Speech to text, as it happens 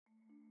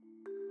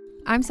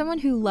I'm someone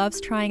who loves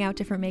trying out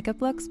different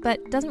makeup looks,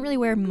 but doesn't really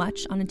wear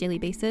much on a daily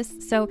basis,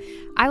 so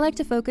I like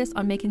to focus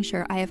on making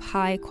sure I have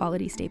high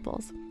quality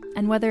staples.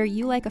 And whether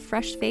you like a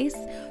fresh face,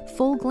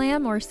 full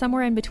glam, or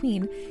somewhere in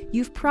between,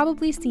 you've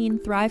probably seen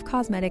Thrive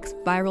Causemetics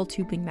Viral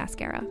Tubing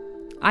Mascara.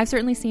 I've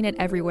certainly seen it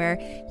everywhere.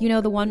 You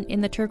know, the one in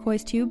the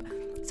turquoise tube?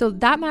 So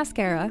that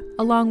mascara,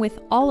 along with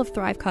all of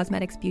Thrive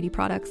Causemetics beauty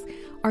products,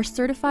 are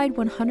certified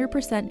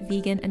 100%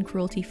 vegan and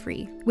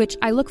cruelty-free, which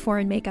I look for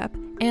in makeup,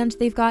 and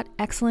they've got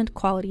excellent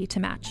quality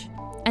to match.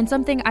 And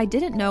something I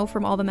didn't know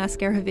from all the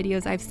mascara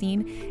videos I've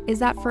seen is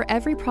that for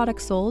every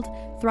product sold,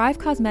 Thrive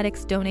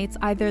Causemetics donates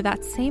either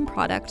that same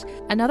product,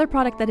 another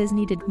product that is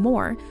needed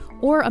more,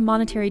 or a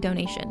monetary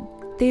donation.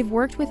 They've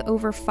worked with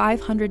over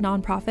 500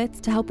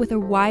 nonprofits to help with a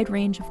wide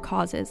range of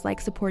causes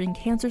like supporting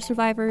cancer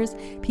survivors,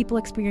 people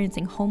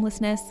experiencing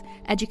homelessness,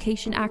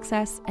 education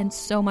access, and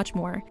so much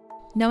more.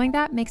 Knowing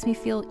that makes me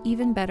feel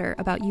even better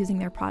about using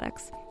their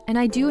products. And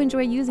I do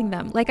enjoy using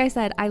them. Like I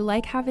said, I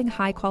like having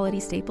high quality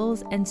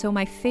staples, and so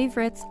my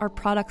favorites are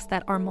products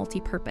that are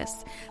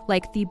multi-purpose,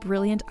 like the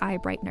Brilliant Eye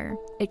Brightener.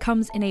 It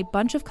comes in a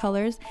bunch of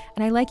colors,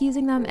 and I like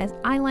using them as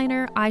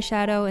eyeliner,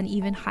 eyeshadow, and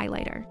even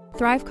highlighter.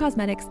 Thrive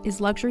Causemetics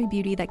is luxury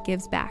beauty that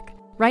gives back.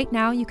 Right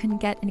now, you can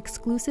get an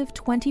exclusive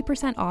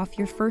 20% off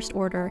your first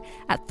order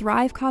at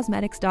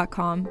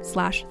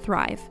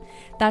thrivecausemetics.com/thrive.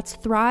 That's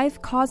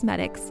Thrive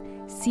Causemetics,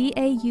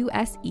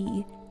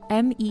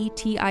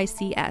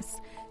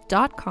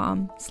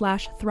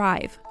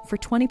 CAUSEMETICS.com/thrive for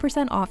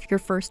 20% off your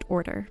first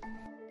order.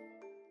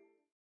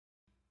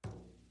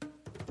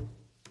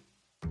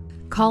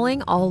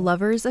 Calling all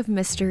lovers of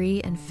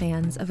mystery and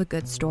fans of a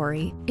good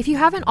story. If you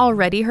haven't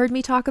already heard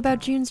me talk about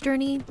June's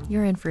Journey,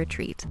 you're in for a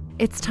treat.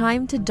 It's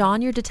time to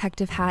don your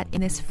detective hat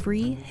in this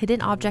free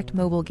hidden object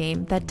mobile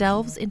game that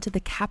delves into the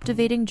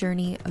captivating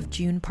journey of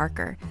June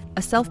Parker,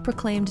 a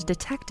self-proclaimed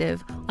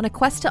detective on a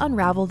quest to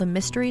unravel the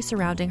mystery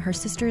surrounding her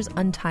sister's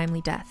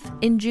untimely death.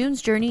 In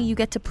June's Journey, you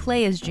get to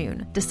play as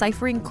June,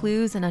 deciphering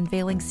clues and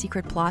unveiling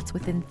secret plots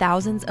within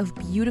thousands of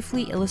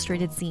beautifully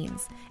illustrated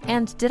scenes.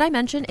 And did I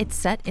mention it's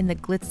set in the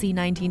glitzy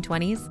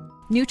 1920s?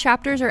 New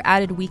chapters are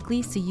added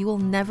weekly, so you will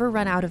never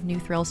run out of new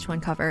thrills to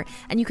uncover,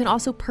 and you can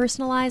also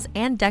personalize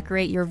and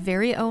decorate your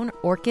very own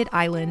Orchid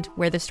Island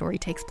where the story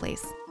takes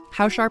place.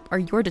 How sharp are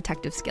your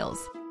detective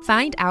skills?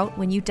 Find out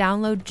when you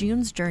download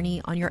June's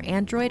Journey on your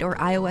Android or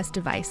iOS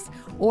device,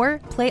 or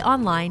play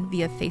online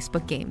via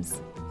Facebook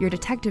Games. Your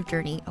detective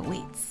journey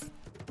awaits.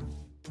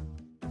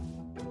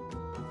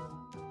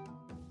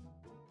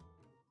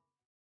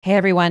 Hey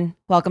everyone,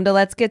 welcome to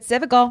Let's Get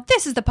Civical.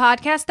 This is the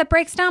podcast that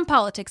breaks down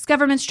politics,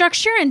 government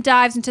structure, and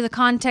dives into the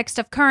context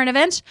of current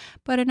events,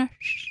 but in a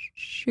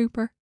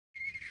super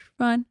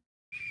fun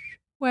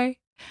way.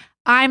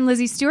 I'm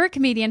Lizzie Stewart,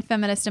 comedian,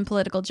 feminist, and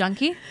political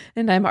junkie.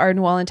 And I'm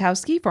Arden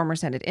Walentowski, former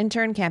Senate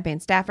intern, campaign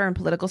staffer, and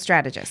political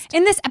strategist.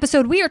 In this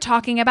episode, we are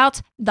talking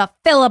about the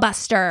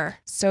filibuster.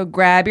 So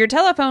grab your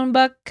telephone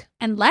book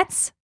and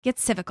let's get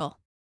civical.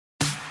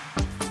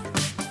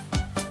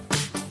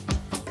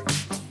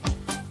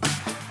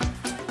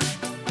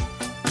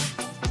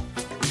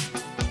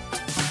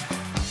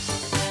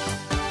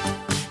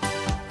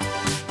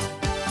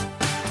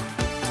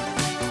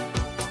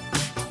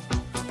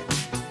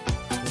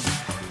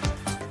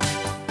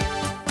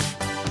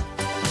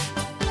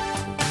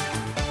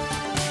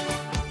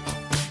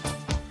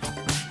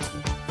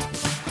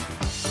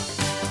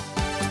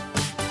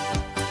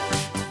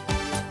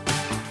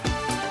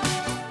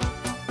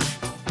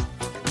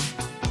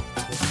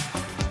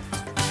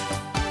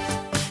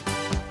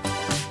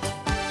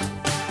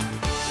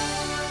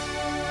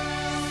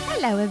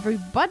 Hello,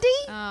 everybody.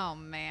 Oh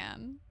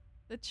man,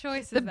 the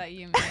choices that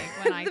you make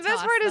when I the toss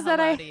best part the is that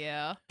hello I- to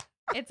you.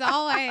 It's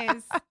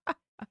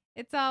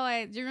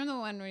always. Do you remember the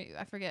one where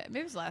I forget?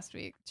 Maybe it was last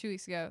week, 2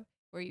 weeks ago,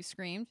 where you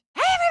screamed,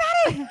 "Hey,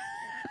 everybody!"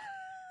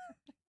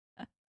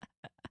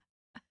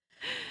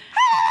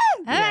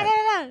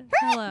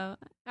 Hello,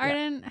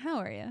 Arden. How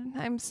are you?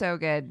 I'm so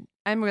good.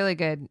 I'm really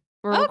good.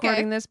 We're Okay.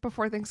 recording this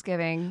before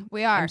Thanksgiving.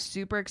 We are. I'm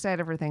super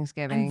excited for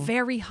Thanksgiving. I'm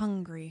very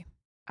hungry.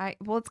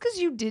 Well, it's because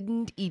you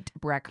didn't eat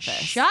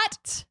breakfast.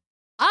 Shut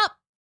up.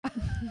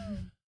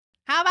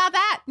 How about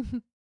that?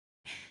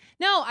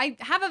 No, I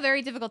have a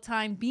very difficult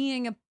time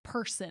being a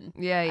person.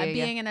 Yeah.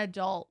 Being an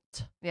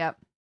adult. Yep.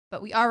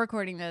 But we are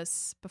recording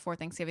this before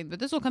Thanksgiving, but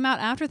this will come out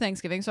after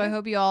Thanksgiving. So I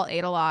hope you all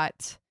ate a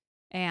lot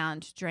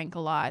and drank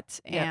a lot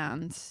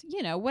and,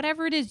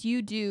 whatever it is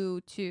you do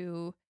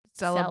to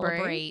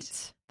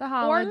celebrate the or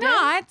holiday.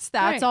 not, that's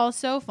Right.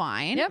 also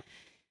fine. Yep.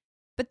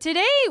 But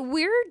today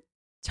we're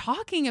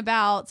talking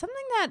about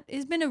something that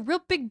has been a real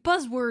big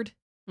buzzword,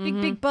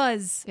 big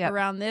buzz Yep.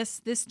 around this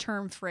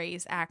term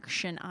phrase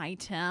action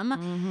item,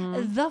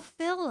 Mhm. the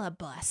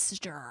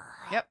filibuster.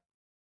 Yep.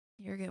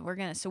 We're gonna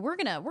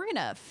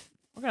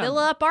We're gonna- fill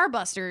up our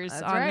busters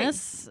That's on right.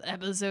 this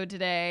episode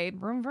today.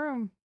 Vroom,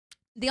 vroom.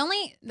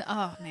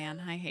 Oh man,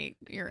 I hate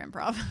your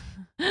improv.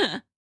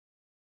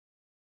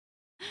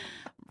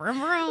 Vroom,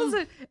 vroom.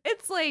 Listen,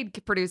 it's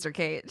like producer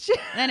Kate.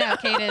 I know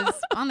Kate is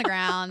on the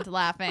ground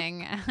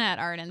laughing at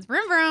Arden's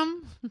vroom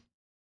vroom.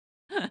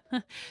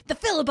 The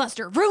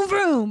filibuster. Vroom,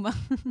 vroom.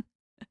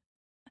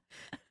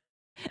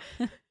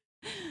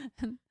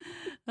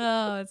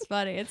 Oh, it's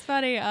funny. It's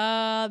funny.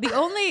 My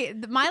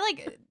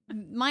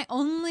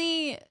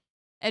only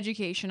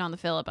education on the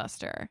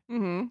filibuster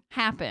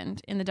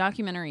happened in the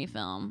documentary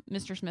film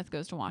Mr. Smith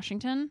Goes to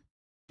Washington.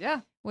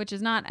 Yeah. Which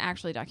is not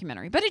actually a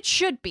documentary, but it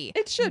should be.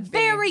 It should be.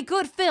 Very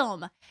good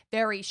film.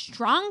 Very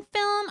strong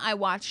film. I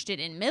watched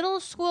it in middle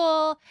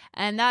school,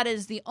 and that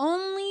is the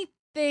only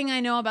thing I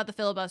know about the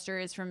filibuster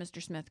is from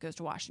Mr. Smith Goes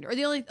to Washington. Or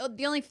the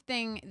only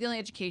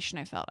education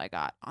I felt I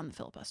got on the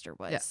filibuster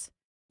was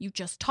you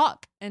just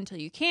talk until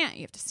you can't.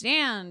 You have to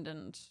stand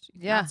and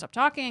you can't stop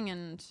talking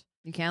and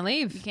you can't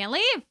leave. You can't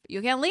leave.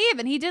 You can't leave.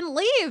 And he didn't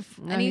leave.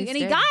 No, and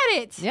he got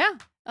it. Yeah.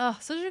 Oh,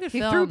 such a good He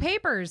film. threw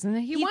papers and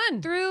then he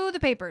won. Threw the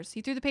papers.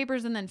 He threw the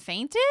papers and then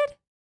fainted?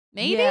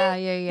 Maybe?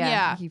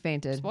 Yeah. He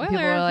fainted. Spoiler,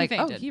 People were like, he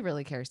fainted. oh, he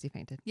really cares. He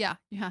fainted. Yeah.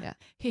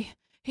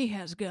 He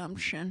has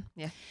gumption.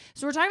 Yeah.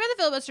 So we're talking about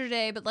the filibuster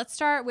today, but let's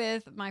start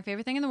with my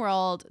favorite thing in the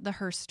world, the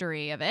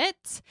herstory of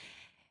it.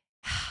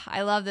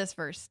 I love this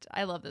first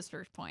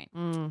point.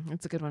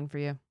 It's a good one for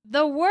you.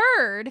 The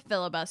word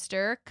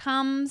filibuster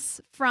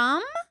comes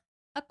from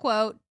a,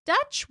 quote,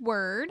 Dutch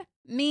word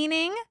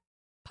meaning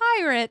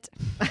pirate.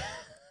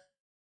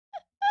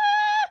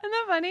 Isn't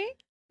that funny?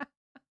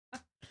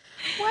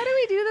 Why do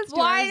we do this to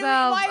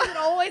ourselves? Why is it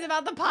always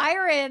about the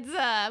pirates?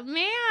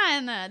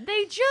 Man, I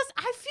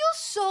feel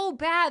so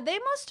bad. They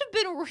must have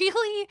been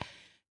really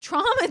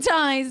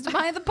traumatized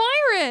by the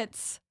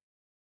pirates.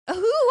 Who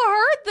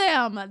hurt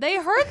them? They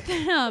hurt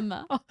them.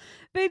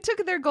 They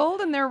took their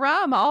gold and their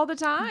rum all the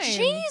time.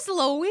 Jeez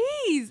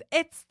Louise.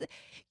 It's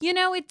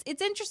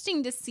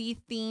interesting to see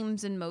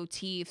themes and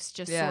motifs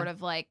just sort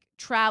of like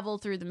travel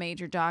through the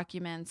major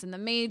documents and the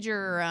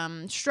major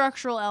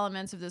structural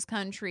elements of this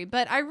country.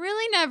 But I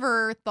really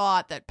never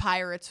thought that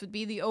pirates would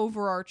be the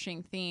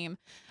overarching theme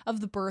of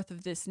the birth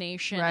of this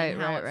nation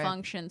and how it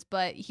functions.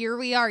 But here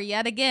we are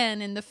yet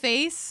again in the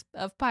face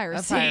of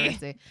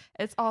piracy.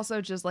 It's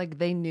also just like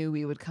they knew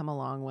we would come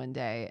along one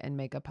day and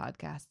make a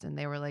podcast. And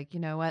they were like, you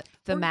know what?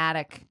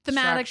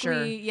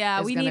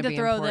 Thematically, we need to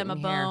throw them a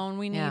bone.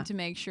 We need to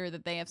make sure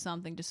that they have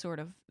something to sort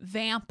of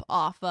vamp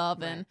off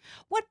of. And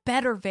what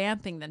better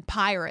vamping than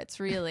pirates,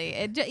 really?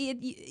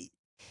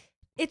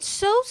 It's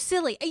so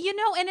silly,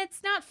 and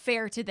it's not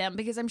fair to them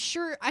because I'm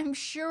sure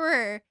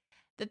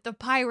that the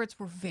pirates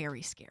were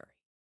very scary.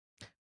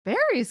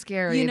 Very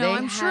scary.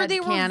 I'm sure they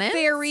cannons. were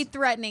very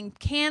threatening.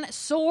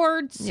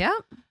 Swords.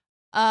 Yep.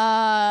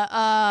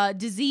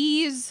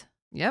 Disease.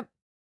 Yep.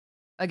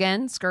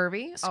 Again,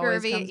 scurvy.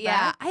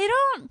 Yeah. I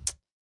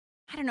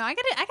don't know. I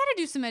gotta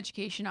do some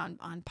education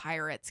on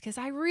pirates because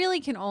I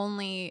really can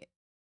only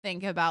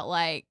think about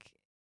like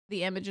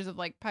the images of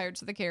like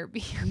Pirates of the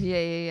Caribbean.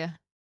 Yeah.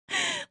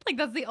 Like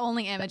that's the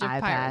only image the of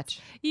eye pirates.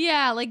 Patch.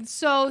 Yeah, like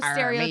so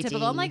stereotypical.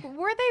 Matey. I'm like,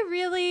 were they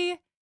really?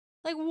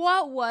 Like,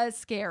 what was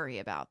scary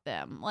about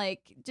them? Like,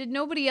 did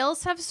nobody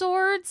else have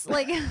swords?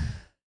 Like,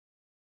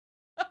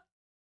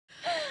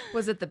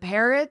 was it the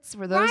parrots?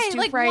 Were those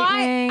too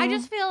frightening? Why? I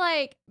just feel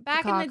like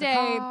back in the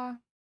day,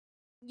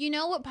 you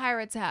know what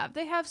pirates have?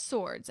 They have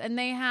swords, and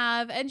they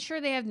have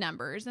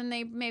numbers, and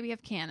they maybe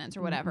have cannons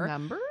or whatever.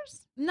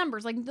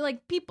 Numbers, like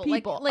people.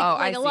 Like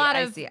I a lot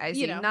of. I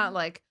see. Not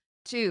like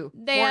 2.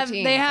 They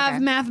 14.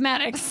 have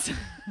mathematics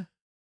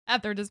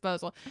at their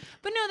disposal,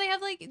 but no, they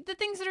have like the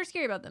things that are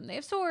scary about them. They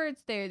have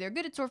swords. They're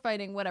good at sword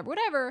fighting.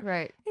 Whatever.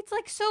 Right. It's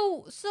like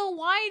so.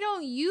 Why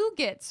don't you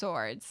get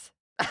swords?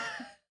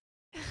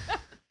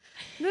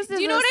 This is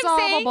a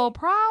solvable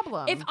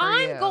problem. If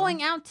I'm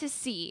going out to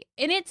sea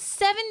and it's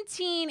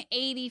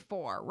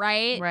 1784,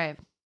 right? Right.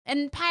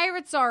 And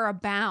pirates are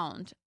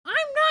abound, I'm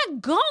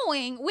not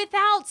going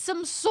without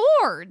some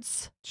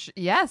swords.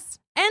 Yes.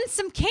 And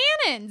some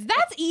cannons.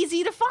 That's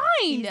easy to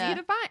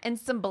find. And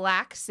some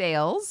black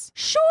sails.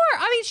 Sure.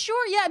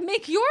 Yeah.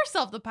 Make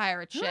yourself the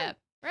pirate ship.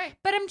 Right.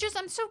 But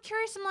I'm so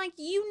curious. I'm like,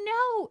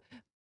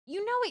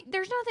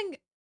 there's nothing.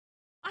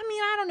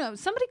 I don't know.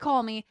 Somebody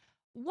call me.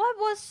 What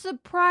was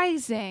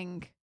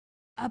surprising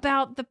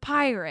about the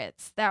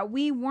pirates that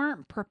we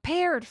weren't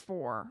prepared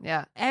for?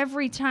 Yeah.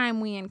 Every time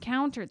we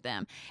encountered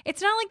them.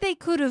 It's not like they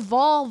could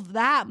evolve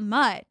that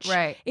much.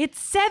 Right.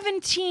 It's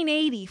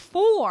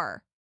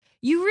 1784.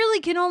 You really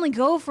can only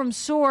go from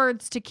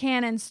swords to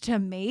cannons to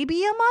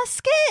maybe a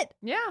musket.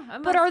 Yeah.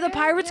 But are the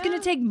pirates going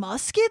to take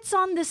muskets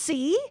on the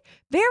sea?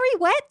 Very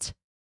wet.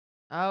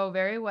 Oh,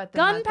 very wet.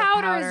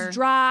 Gunpowder is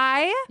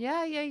dry.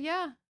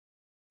 Yeah.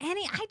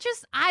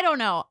 I don't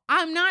know.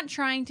 I'm not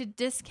trying to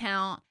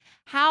discount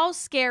how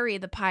scary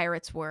the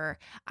pirates were.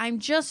 I'm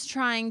just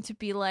trying to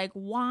be like,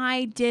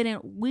 why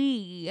didn't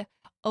we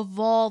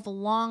evolve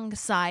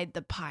alongside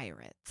the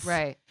pirates?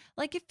 Right.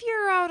 Like, if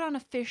you're out on a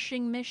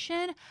fishing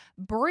mission,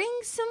 bring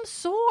some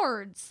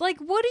swords. Like,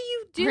 what are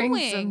you doing?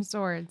 Bring some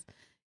swords.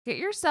 Get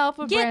yourself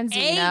a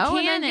Branzino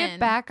and then get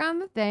back on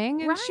the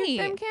thing and shoot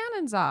them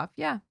cannons off.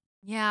 Yeah.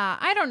 Yeah,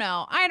 I don't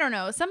know.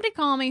 Somebody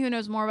call me who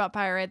knows more about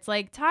pirates.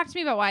 Like, talk to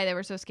me about why they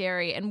were so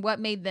scary and what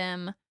made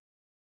them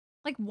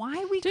Like,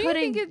 why we Do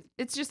couldn't... you think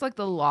it's just like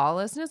the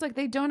lawlessness? Like,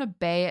 they don't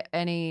obey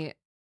any...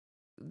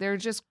 They're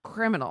just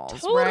criminals,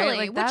 totally, right?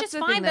 Like, which is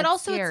fine, but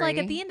also scary. it's like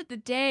at the end of the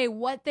day,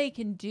 what they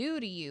can do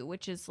to you,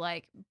 which is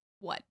like,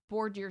 what,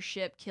 board your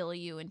ship, kill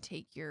you, and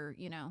take your,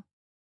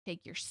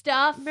 take your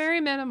stuff. Very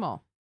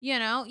minimal.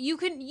 You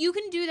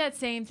can do that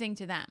same thing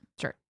to them.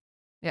 Sure.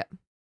 Yeah.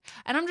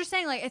 And I'm just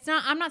saying, like,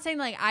 I'm not saying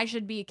like I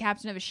should be a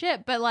captain of a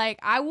ship, but like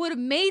I would have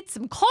made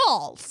some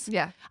calls.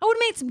 Yeah. I would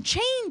have made some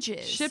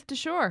changes. Ship to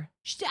shore.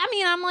 I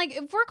mean, I'm like,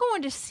 if we're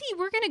going to sea,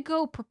 we're going to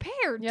go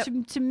prepared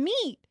to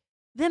meet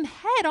them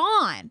head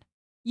on.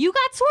 You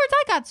got swords,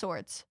 I got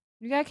swords.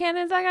 You got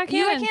cannons, I got cannons.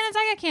 You got cannons,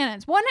 I got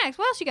cannons. What next?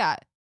 What else you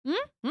got?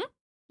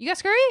 You got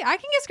scurvy? I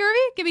can get scurvy.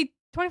 Give me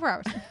 24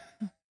 hours.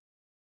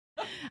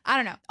 I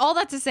don't know. All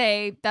that to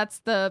say, that's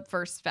the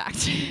first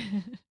fact.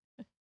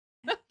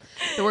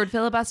 The word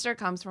filibuster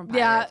comes from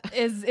pirate.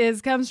 Yeah,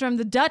 comes from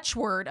the Dutch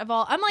word of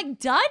all. I'm like,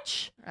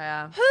 Dutch?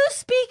 Yeah. Who's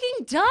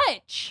speaking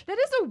Dutch? That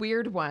is a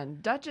weird one.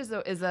 Dutch is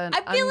an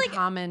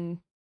uncommon... Like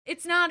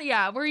it's not,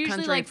 we're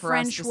usually like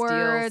French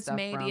words,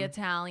 maybe from.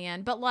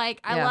 Italian. But like,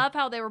 I love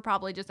how they were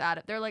probably just at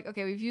it. They're like,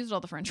 okay, we've used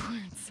all the French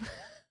words.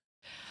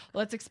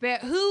 Let's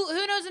expand.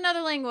 Who knows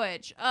another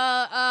language?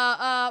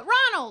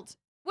 Ronald,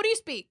 what do you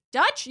speak?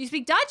 Dutch? You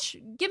speak Dutch?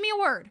 Give me a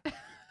word.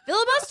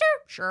 Filibuster?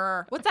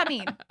 Sure. What's that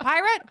mean?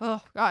 Pirate?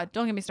 Oh God,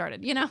 don't get me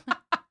started.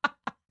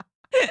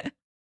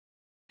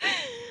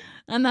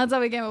 And that's how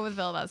we came up with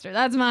filibuster.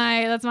 That's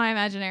my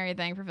imaginary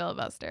thing for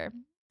filibuster.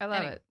 I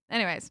love it.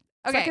 Anyways,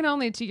 okay. Second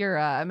only to your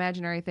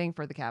imaginary thing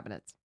for the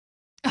cabinets.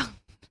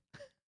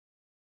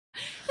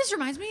 This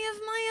reminds me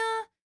of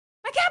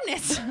my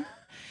cabinets.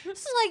 This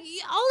is like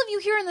all of you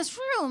here in this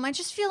room. I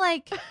just feel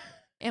like,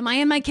 am I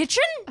in my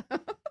kitchen?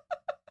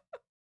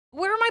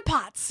 Where are my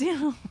pots?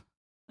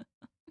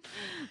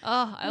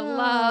 Oh,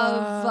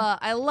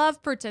 I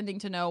love pretending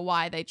to know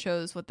why they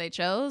chose what they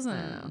chose,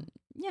 and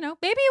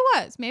maybe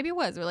it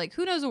was. They're like,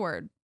 who knows a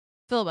word?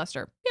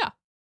 Filibuster. Yeah,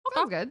 okay.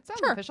 Sounds good.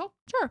 Sounds official.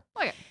 Sure.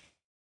 Okay.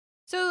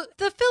 So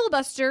the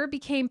filibuster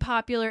became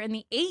popular in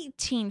the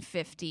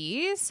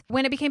 1850s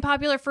when it became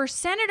popular for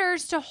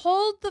senators to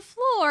hold the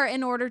floor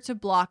in order to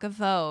block a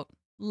vote.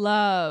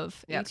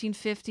 Love. Yep.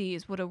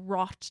 1850s. What a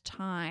wrought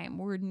time.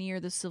 We're near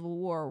the Civil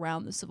War,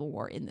 around the Civil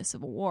War, in the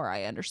Civil War.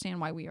 I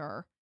understand why we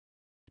are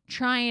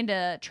trying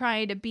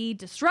to be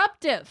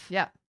disruptive.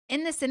 Yeah.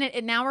 In the Senate,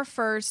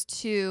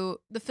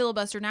 the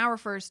filibuster now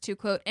refers to,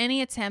 quote,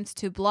 any attempt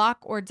to block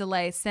or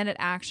delay Senate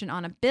action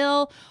on a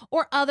bill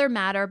or other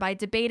matter by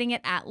debating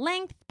it at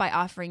length, by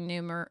offering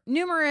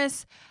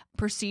numerous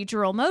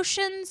procedural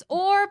motions,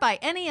 or by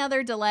any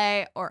other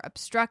delay or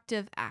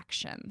obstructive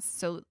actions.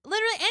 So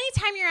literally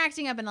anytime you're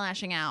acting up and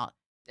lashing out,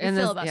 you're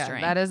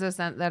filibustering. Yeah,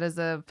 that is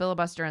a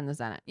filibuster in the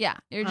Senate. Yeah.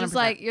 You're just 100%.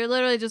 Like, you're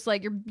literally just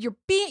like, you're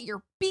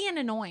being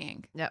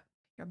annoying. Yep.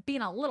 You're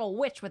being a little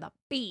witch with a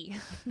B.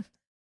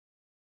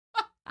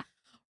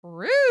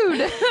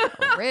 Rude.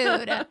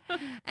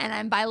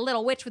 And by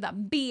little witch with a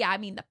B, I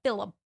mean the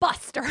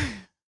filibuster.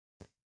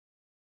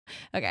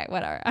 Okay,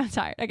 whatever. I'm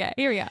tired. Okay,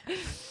 here we go.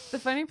 The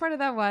funny part of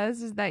that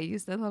is that you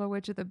said little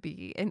witch with a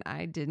B, and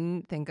I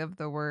didn't think of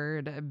the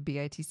word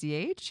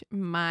bitch.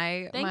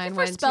 Thank you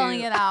for spelling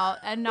it out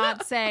and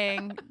not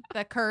saying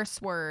the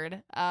curse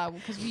word,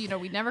 because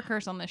we never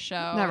curse on this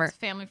show. Never. It's a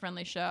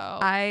family-friendly show.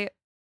 I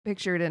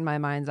pictured in my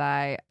mind's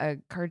eye a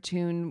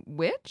cartoon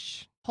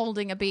witch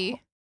holding a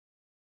bee.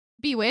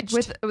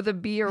 Bewitched. With a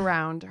bee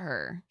around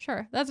her.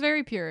 Sure. That's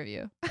very pure of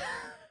you.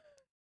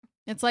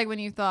 It's like when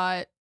you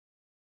thought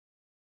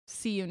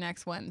see you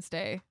next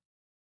Wednesday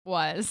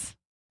was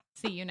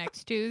see you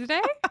next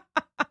Tuesday.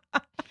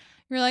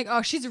 You're like,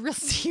 oh, she's a real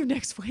see you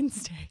next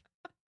Wednesday.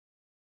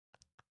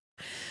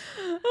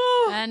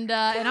 And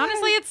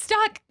honestly, it's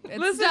stuck.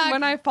 Listen,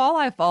 when I fall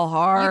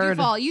hard.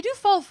 You do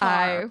fall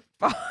far.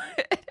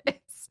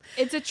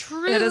 It's a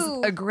true... It is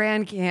a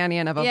Grand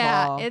Canyon of a fall.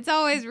 Yeah, it's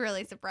always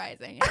really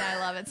surprising, and I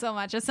love it so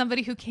much. As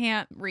somebody who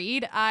can't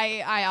read,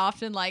 I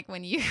often like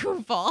when you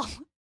fall.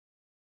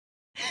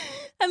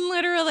 And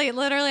literally,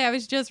 I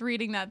was just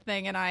reading that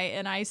thing, and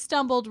I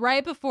stumbled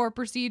right before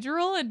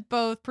procedural, and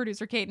both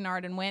producer Kate and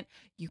Arden went,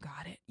 "You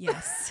got it,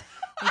 yes."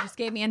 They just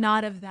gave me a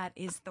nod of that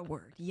is the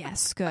word.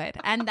 Yes, good.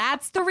 And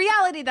that's the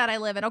reality that I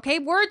live in, okay?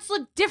 Words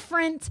look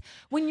different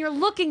when you're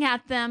looking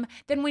at them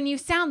than when you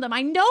sound them.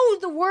 I know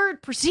the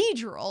word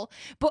procedural,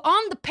 but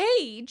on the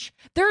page,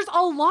 there's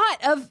a lot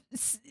of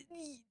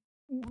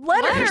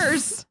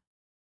letters.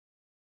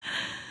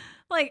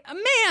 Like,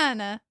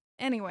 man.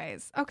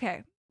 Anyways,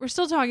 okay. We're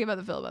still talking about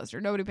the filibuster.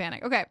 Nobody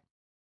panic. Okay.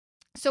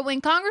 So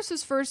when Congress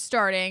was first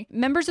starting,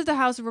 members of the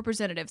House of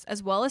Representatives,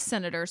 as well as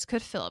senators,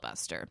 could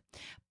filibuster.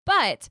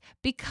 But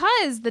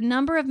because the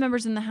number of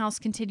members in the House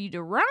continued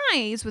to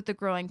rise with the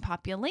growing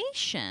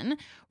population,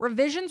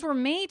 revisions were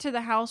made to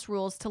the House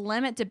rules to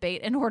limit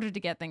debate in order to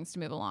get things to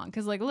move along.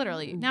 Because, like,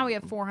 literally, now we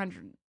have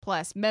 400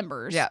 plus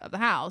members of the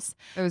House.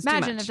 It was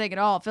Imagine if they could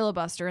all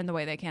filibuster in the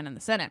way they can in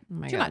the Senate. Oh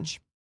my Too God. much.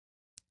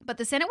 But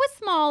the Senate was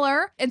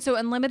smaller, and so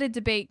unlimited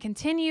debate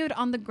continued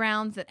on the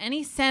grounds that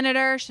any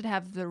senator should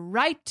have the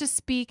right to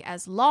speak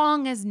as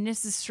long as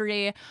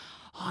necessary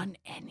on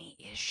any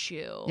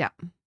issue. Yeah.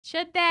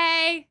 Should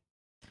they?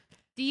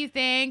 Do you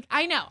think?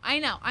 I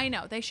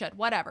know. They should.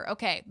 Whatever.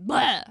 Okay.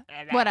 Blah.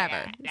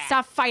 Whatever.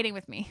 Stop fighting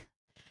with me.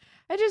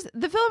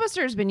 The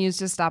filibuster has been used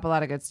to stop a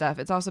lot of good stuff.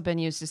 It's also been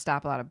used to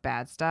stop a lot of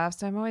bad stuff.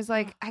 So I'm always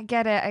like, I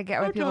get it. I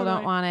get why people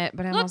don't want it.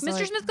 But I'm Look, also Mr.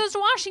 like, Smith Goes to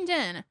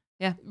Washington.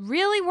 Yeah.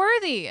 Really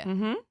worthy.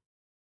 Mm-hmm.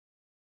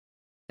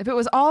 If it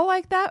was all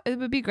like that, it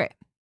would be great.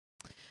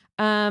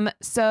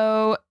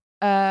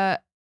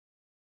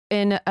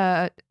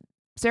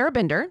 Sarah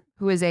Binder,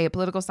 who is a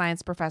political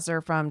science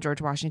professor from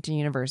George Washington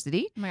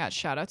University. Oh my God,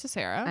 shout out to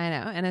Sarah. I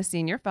know, and a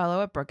senior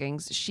fellow at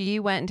Brookings. She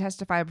went and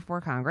testified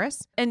before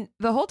Congress. And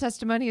the whole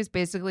testimony is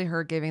basically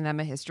her giving them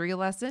a history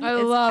lesson. I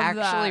it's love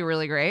actually that.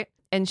 really great.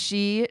 And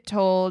she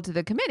told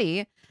the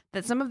committee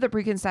that some of the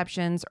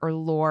preconceptions or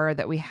lore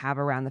that we have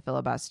around the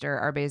filibuster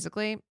are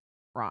basically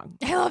wrong.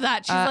 I love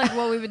that. She's like,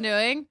 what we've been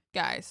doing,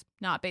 guys,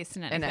 not based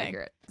on anything.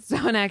 Inaccurate.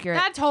 So inaccurate.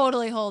 That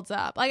totally holds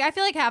up. Like, I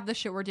feel like half the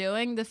shit we're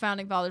doing, the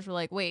founding fathers were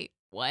like, wait,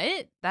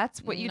 what?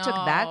 That's what you took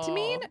that to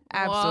mean?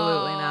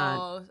 Absolutely not.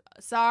 Whoa.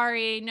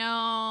 Sorry,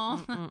 no.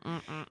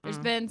 There's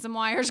Mm-mm. been some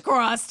wires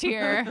crossed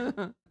here.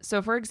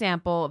 So, for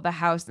example, the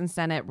House and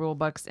Senate rule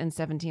books in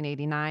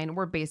 1789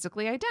 were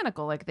basically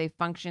identical. Like, they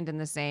functioned in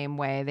the same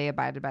way. They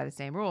abided by the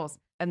same rules.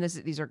 And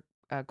these are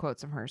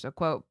quotes from her. So,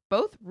 quote,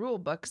 both rule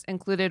books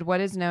included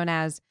what is known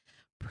as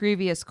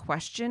previous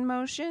question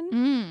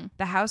motion.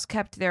 The House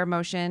kept their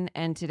motion,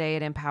 and today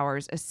it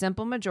empowers a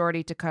simple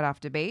majority to cut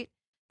off debate.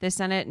 The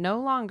Senate no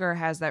longer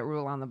has that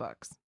rule on the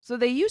books. So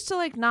they used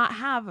to not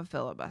have a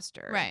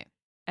filibuster. Right.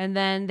 And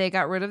then they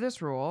got rid of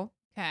this rule.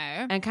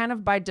 Okay. And kind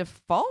of by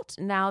default,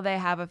 now they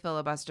have a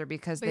filibuster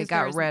because they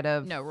got there's rid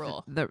of no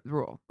rule. the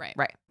rule. Right.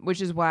 Right.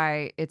 Which is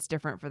why it's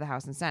different for the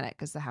House and Senate,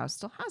 because the House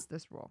still has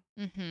this rule.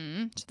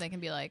 Mm-hmm. So they can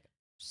be like,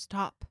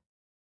 stop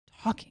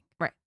talking.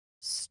 Right.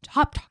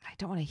 Stop talking. I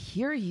don't want to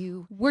hear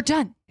you We're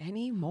done.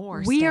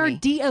 anymore. We are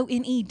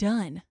Stenny. DONE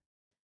done.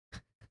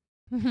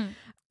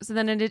 So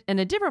then in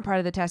a different part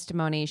of the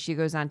testimony, she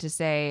goes on to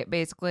say,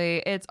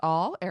 basically, it's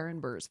all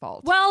Aaron Burr's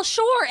fault. Well,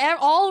 sure.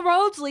 All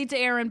roads lead to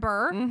Aaron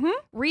Burr. Mm-hmm.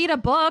 Read a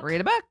book.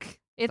 Read a book.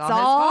 It's all his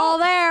all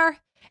fault. there.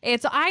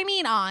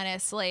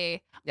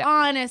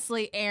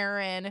 Honestly,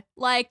 Aaron,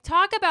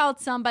 talk about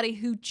somebody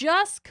who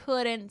just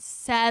couldn't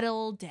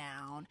settle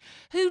down,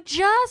 who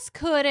just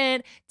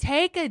couldn't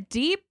take a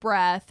deep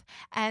breath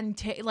and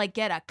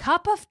get a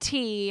cup of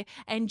tea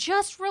and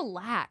just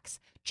relax.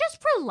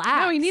 Just relax.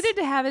 No, he needed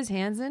to have his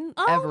hands in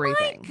Oh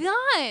everything. my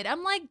God.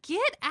 I'm like,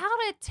 get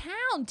out of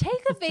town.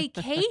 Take a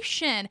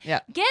vacation. Yeah.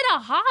 Get a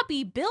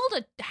hobby. Build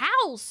a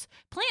house.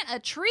 Plant a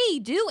tree.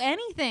 Do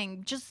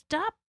anything. Just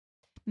stop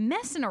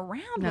messing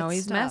around No, with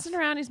he's stuff. messing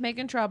around. He's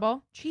making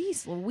trouble.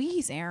 Jeez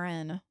Louise,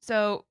 Aaron.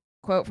 So,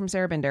 quote from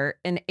Sarah Binder,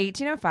 in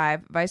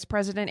 1805, Vice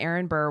President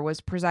Aaron Burr was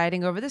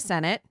presiding over the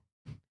Senate,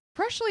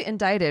 freshly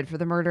indicted for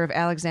the murder of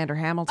Alexander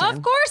Hamilton.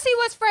 Of course he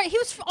was. He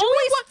was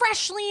always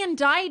freshly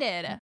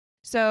indicted.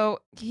 So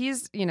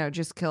he's,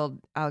 just killed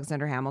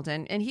Alexander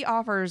Hamilton, and he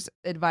offers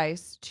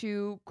advice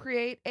to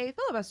create a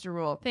filibuster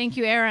rule. Thank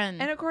you,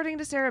 Aaron. And according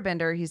to Sarah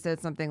Binder, he said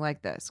something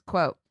like this,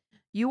 quote,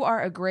 "You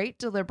are a great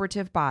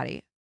deliberative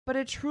body, but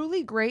a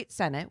truly great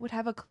Senate would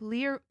have a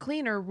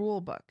cleaner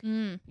rule book.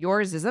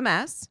 Yours is a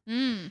mess.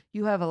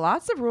 You have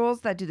lots of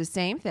rules that do the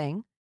same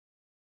thing."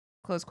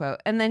 Close quote.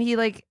 And then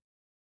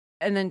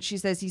and then she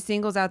says he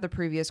singles out the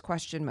previous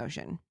question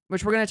motion,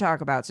 which we're going to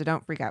talk about, so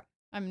don't freak out.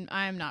 I'm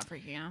not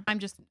freaking out. I'm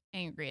just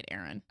angry at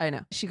Aaron. I know.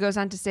 She goes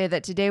on to say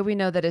that today we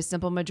know that a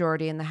simple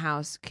majority in the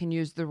House can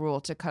use the rule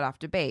to cut off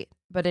debate.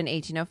 But in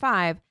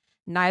 1805,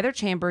 neither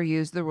chamber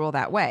used the rule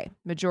that way.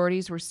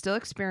 Majorities were still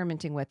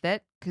experimenting with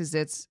it because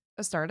it's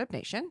a startup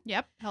nation.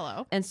 Yep.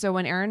 Hello. And so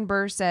when Aaron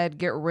Burr said,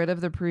 get rid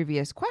of the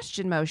previous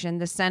question motion,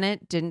 the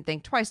Senate didn't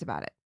think twice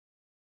about it.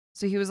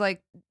 So he was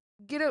like,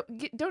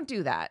 don't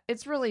do that.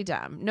 It's really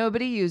dumb.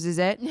 Nobody uses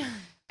it.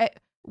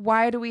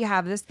 Why do we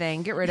have this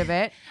thing? Get rid of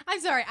it.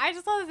 I'm sorry. I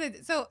just saw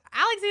this. So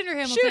Alexander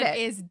Hamilton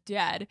is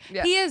dead.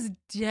 Yeah. He is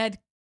dead,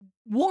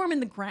 warm in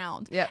the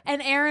ground. Yeah.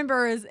 And Aaron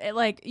Burr is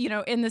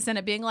in the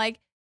Senate being like,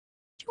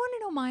 do you want to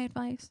know my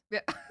advice? Yeah.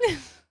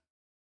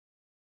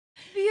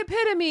 The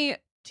epitome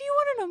Do you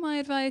want to know my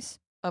advice?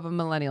 of a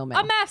millennial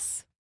man. A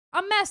mess.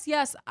 A mess.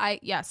 Yes,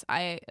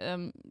 I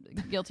am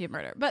guilty of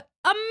murder, but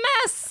a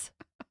mess.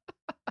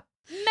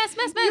 Mess.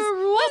 Your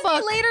rule Wasn't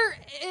book. he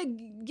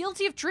later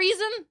guilty of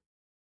treason?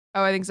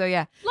 Oh, I think so,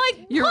 yeah.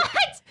 Like, Your-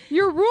 what?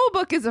 Your rule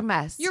book is a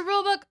mess. Your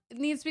rule book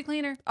needs to be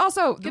cleaner.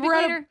 Also, Could be we're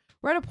cleaner.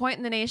 at a point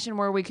in the nation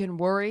where we can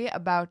worry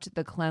about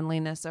the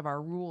cleanliness of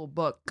our rule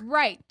book.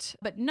 Right.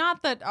 But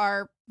not that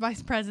our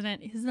vice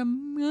president is a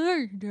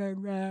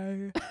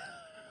murderer.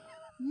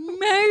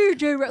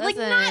 Murderer. Like,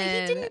 not, he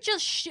Listen. didn't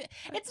just,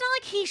 it's not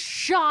like he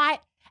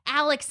shot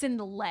Alex in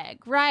the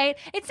leg, right?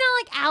 It's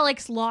not like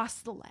Alex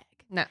lost the leg.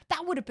 No.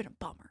 That would have been a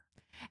bummer.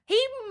 He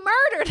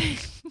murdered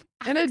him.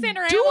 In a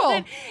Alexander duel.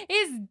 Hamilton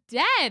is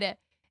dead.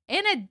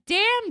 in a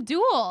damn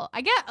duel.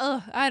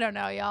 I don't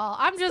know, y'all.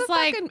 I'm just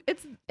like,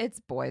 it's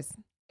boys.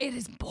 it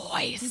is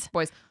boys. It's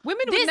boys.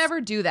 Women This would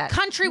never do that.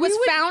 Country was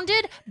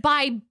founded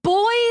by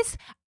boys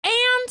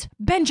and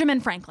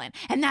Benjamin Franklin,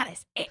 and that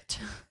is it.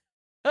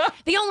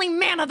 The only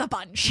man of the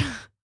bunch.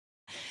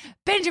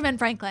 Benjamin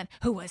Franklin,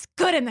 who was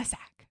good in the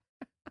sack.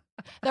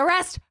 The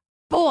rest,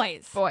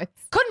 boys. Boys.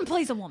 Couldn't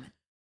please a woman.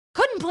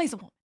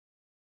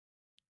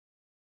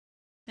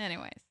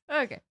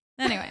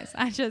 Anyways,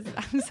 I'm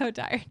so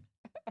tired.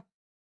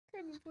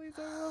 Couldn't please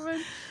a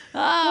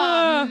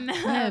woman.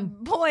 Man.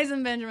 Boys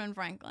and Benjamin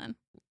Franklin.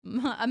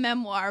 A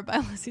memoir by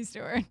Lizzie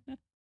Stewart.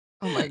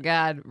 Oh my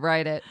God.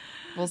 Write it.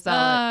 We'll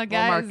sell it.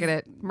 Guys, we'll market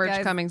it.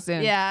 Merch coming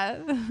soon. Yeah.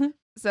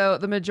 So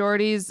the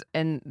majorities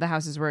and the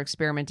houses were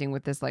experimenting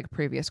with this like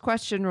previous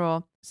question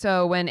rule.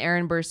 So when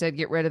Aaron Burr said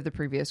get rid of the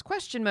previous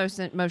question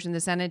motion, the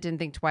Senate didn't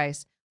think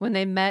twice. When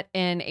they met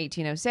in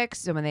 1806,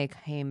 so when they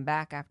came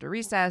back after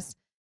recess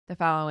the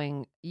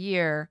following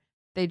year,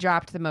 they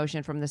dropped the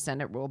motion from the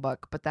Senate rule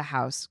book, but the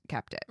House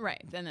kept it.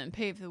 Right. And then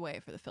paved the way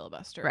for the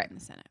filibuster Right. in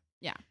the Senate.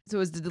 Yeah. So it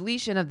was the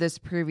deletion of this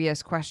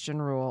previous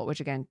question rule, which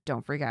again,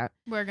 don't freak out.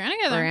 We're going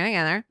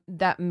together.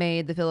 That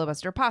made the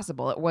filibuster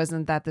possible. It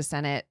wasn't that the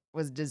Senate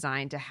was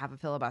designed to have a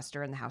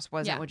filibuster and the House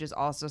wasn't, Yeah. which is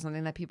also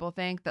something that people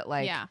think that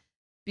like, Yeah.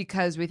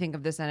 because we think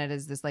of the Senate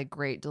as this like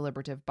great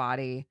deliberative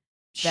body,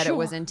 that it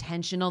was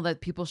intentional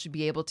that people should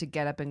be able to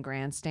get up and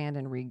grandstand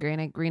and read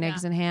green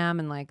eggs and ham.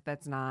 And like,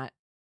 that's not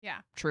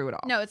true at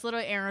all. No, it's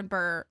literally Aaron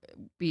Burr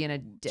Being a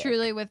dick.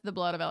 truly with the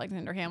blood of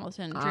Alexander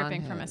Hamilton On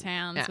dripping from him. his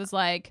hands Yeah. was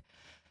like,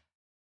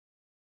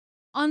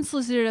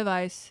 unsolicited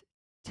advice,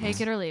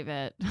 take it or leave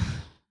it.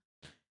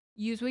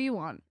 Use what you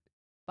want,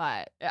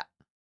 but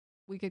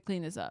we could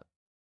clean this up.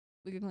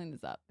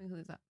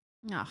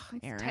 Oh,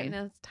 Aaron.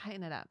 Let's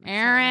tighten it up.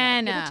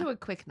 Aaron. Get it to a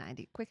quick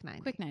 90. Quick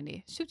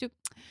 90. Shoop, shoop.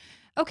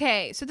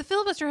 Okay, so the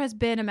filibuster has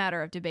been a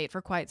matter of debate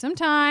for quite some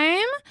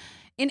time.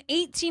 In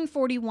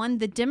 1841,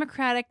 the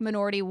Democratic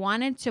minority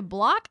wanted to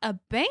block a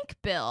bank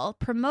bill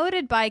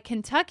promoted by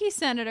Kentucky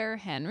Senator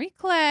Henry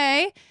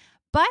Clay,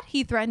 but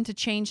he threatened to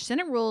change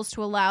Senate rules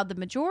to allow the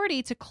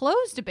majority to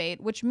close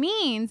debate, which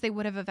means they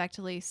would have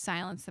effectively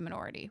silenced the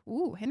minority.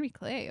 Ooh, Henry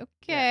Clay.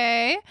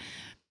 Okay.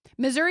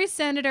 Missouri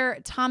Senator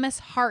Thomas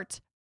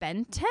Hart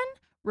Benton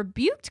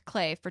rebuked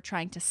Clay for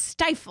trying to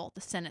stifle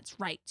the Senate's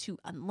right to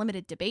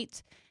unlimited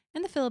debate,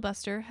 and the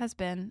filibuster has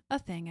been a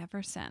thing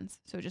ever since.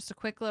 So just a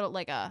quick little,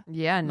 like a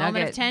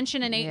moment of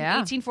tension in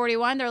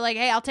 1841. They're like,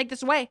 hey, I'll take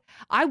this away.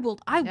 I will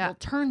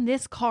turn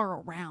this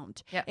car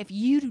around. Yep. If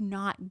you do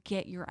not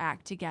get your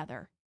act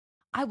together,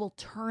 I will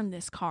turn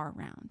this car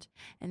around.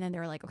 And then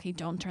they're like, okay,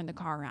 don't turn the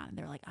car around. And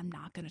they're like, I'm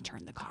not going to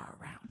turn the car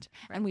around.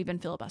 Right. And we've been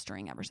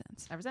filibustering ever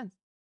since.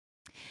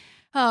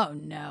 Oh,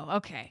 no.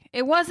 Okay.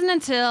 It wasn't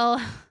until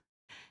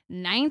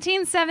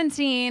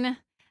 1917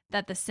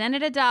 that the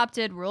Senate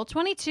adopted Rule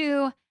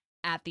 22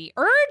 at the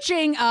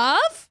urging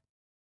of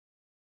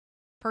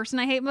person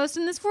I hate most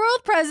in this world,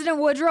 President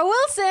Woodrow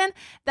Wilson,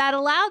 that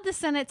allowed the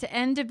Senate to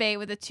end debate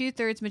with a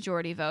 2/3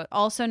 majority vote,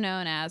 also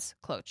known as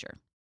cloture.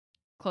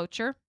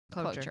 Cloture.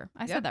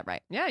 I said that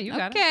right. Yeah, you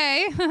got it.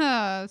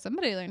 Okay.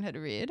 Somebody learned how to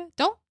read.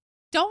 Don't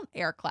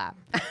air clap.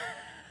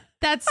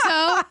 That's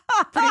so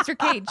producer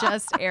Kate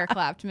just air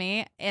clapped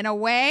me in a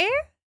way.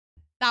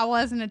 That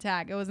was an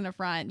attack. It was an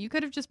affront. You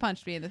could have just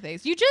punched me in the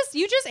face. You just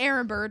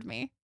Aaron Burr'd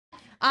me.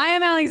 I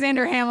am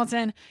Alexander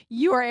Hamilton.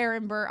 You are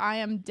Aaron Burr. I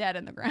am dead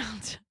in the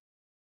ground.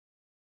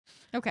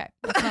 Okay.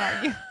 Let's not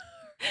argue.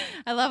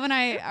 I love when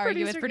I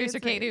argue with producer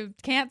Kate who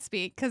can't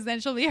speak because then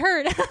she'll be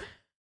heard.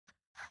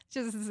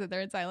 Just sit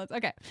there in silence.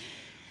 Okay.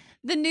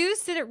 The new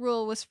Senate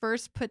rule was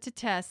first put to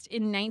test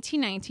in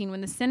 1919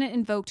 when the Senate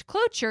invoked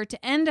cloture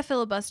to end a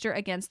filibuster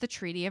against the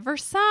Treaty of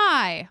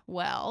Versailles.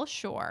 Well,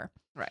 sure.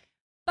 Right.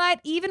 But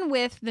even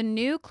with the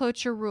new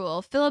cloture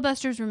rule,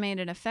 filibusters remained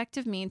an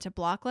effective means to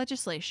block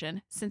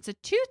legislation since a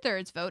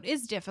 2/3 vote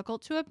is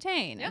difficult to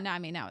obtain. Yeah. And I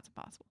mean, now it's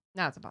impossible.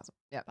 Now it's impossible.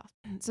 Yeah.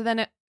 So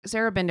then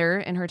Sarah Binder,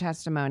 in her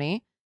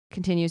testimony,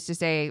 continues to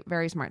say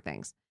very smart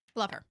things.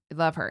 Love her.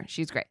 Love her.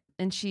 She's great.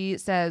 And she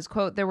says,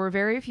 quote, there were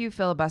very few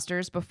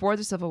filibusters before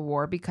the Civil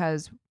War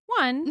because,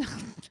 one...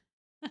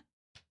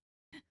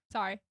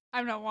 Sorry. I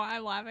don't know why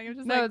I'm laughing. I'm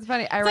just no, it's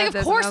funny. I it's read like,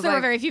 this of course and I was there were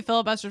like, very few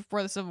filibusters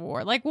before the Civil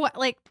War. Like, what?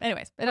 Like,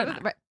 anyways. It doesn't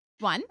matter. Right.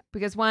 One.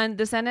 Because one,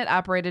 the Senate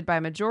operated by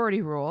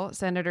majority rule.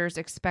 Senators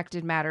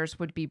expected matters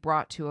would be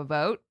brought to a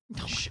vote.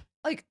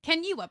 Like,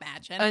 can you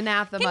imagine?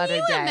 Anathema Can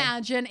you today.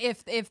 imagine if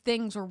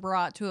things were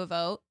brought to a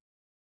vote?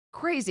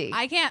 Crazy.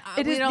 I can't.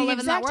 It We is don't the live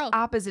in that exact world.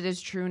 opposite is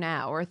true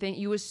now, or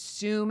you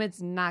assume it's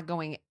not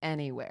going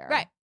anywhere.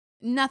 Right.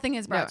 Nothing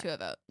is brought No. to a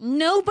vote.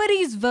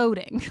 Nobody's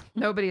voting.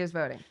 Nobody is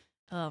voting.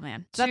 Oh,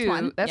 man. Two, That's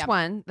one. That's Yep.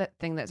 one. That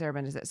thing that Sarah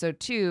Bender said. So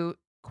two,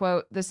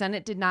 quote, the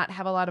Senate did not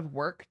have a lot of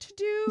work to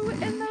do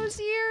in those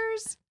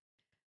years.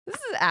 This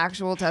is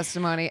actual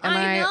testimony. And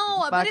I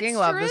know, but fucking it's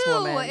love true. this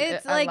woman.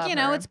 It's I like, love you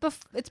know, her.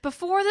 it's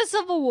before the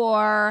Civil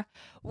War.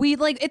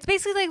 It's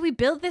basically like we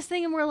built this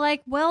thing and we're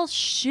like, well,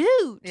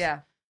 shoot. Yeah.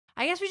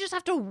 I guess we just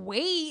have to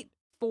wait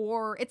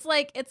before. It's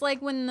like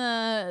when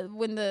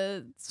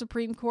the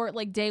Supreme Court,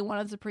 like day one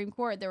of the Supreme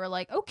Court, they were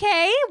like,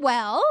 okay,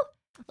 well,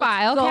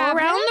 File go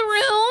cabinets. around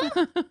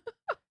the room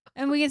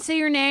and we can say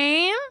your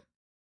name,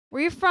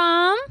 where you're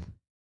from,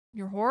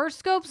 your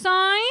horoscope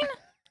sign.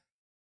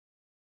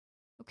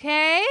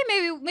 Okay,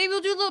 maybe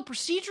we'll do a little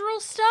procedural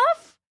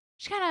stuff.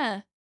 Just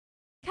kind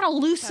of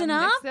loosen Kinda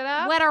up, mix it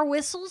up. wet our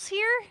whistles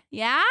here.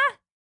 Yeah.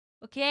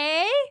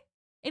 Okay.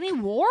 Any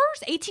wars?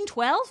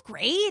 1812.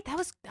 Great. That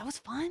was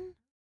fun.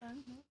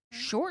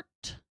 Short,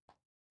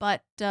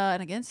 but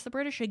and against the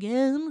British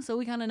again. So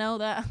we kind of know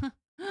that.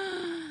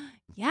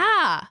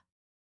 Yeah.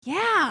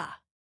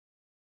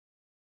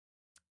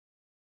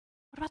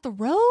 What about the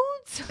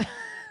roads?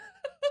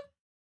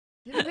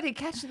 Did anybody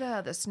catch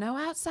the snow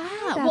outside?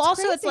 Yeah. That's Well,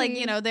 also it's like,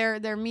 crazy. you know,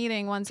 they're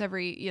meeting once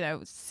every,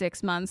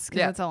 6 months because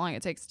Yeah. that's how long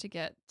it takes to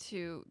get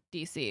to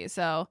DC.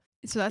 So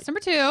that's number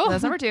 2.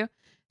 That's number 2.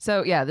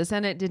 So yeah, the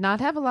Senate did not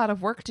have a lot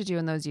of work to do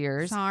in those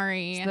years.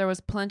 Sorry. So there was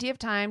plenty of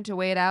time to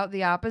wait out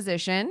the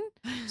opposition.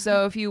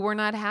 So if you were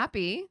not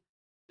happy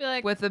Be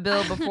like, with the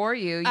bill before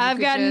you I've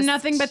could got just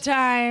nothing but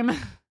time.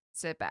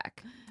 sit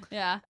back.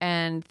 Yeah.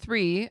 And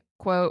 3,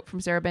 quote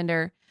from Sarah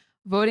Bender,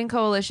 voting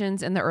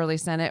coalitions in the early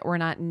Senate were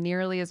not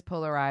nearly as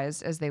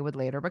polarized as they would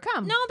later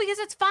become. No, because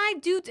it's 5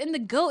 dudes and the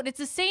goat. It's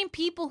the same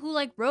people who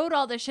like wrote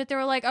all this shit. They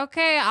were like,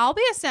 okay, I'll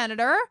be a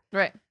senator.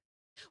 Right.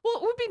 Well,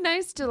 it would be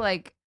nice to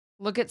like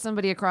look at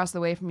somebody across the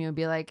way from you and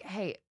be like,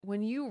 hey,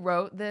 when you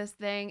wrote this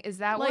thing, is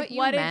that Like, what you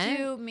what did meant?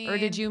 you mean? Or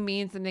did you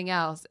mean something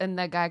else? And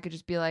that guy could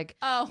just be like,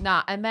 Oh.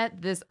 nah, I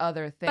meant this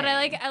other thing. But I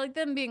like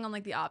them being on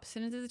like the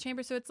opposite end of the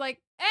chamber. So it's like,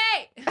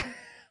 hey,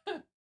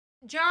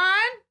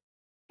 John.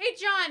 Hey,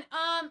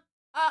 John.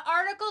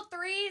 Article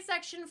 3,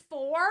 Section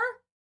 4.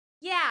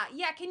 Yeah.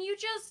 Can you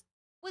just?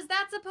 Was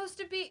that supposed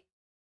to be?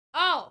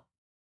 Oh.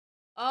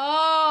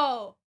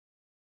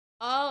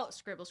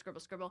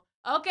 Scribble.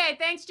 Okay,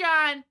 thanks,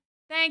 John.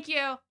 Thank you.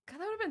 God, that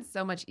would have been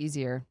so much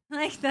easier.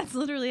 Like that's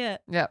literally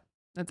it. Yep.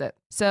 That's it.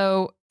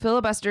 So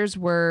filibusters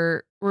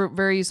were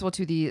very useful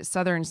to the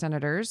Southern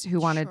senators who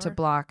wanted to Sure.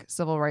 block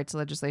civil rights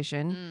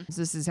legislation.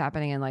 So this is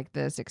happening in like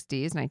the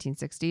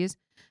 1960s.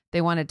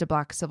 They wanted to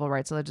block civil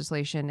rights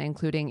legislation,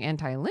 including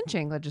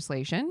anti-lynching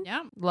legislation.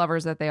 Yeah.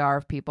 Lovers that they are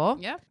of people.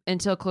 Yeah.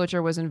 Until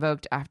cloture was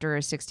invoked after a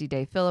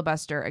 60-day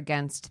filibuster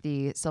against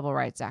the Civil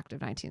Rights Act of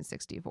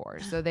 1964.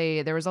 So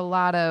there was a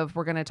lot of,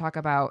 we're going to talk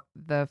about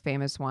the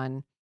famous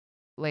one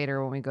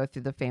later when we go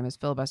through the famous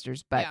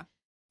filibusters, but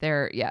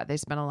they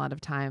spent a lot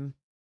of time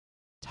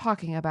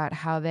talking about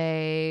how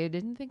they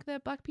didn't think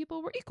that black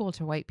people were equal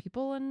to white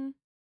people, and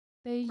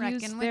they Reckon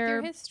used with their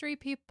your history,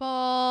 people.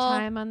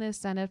 time on the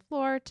Senate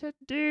floor to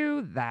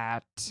do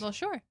that. Well,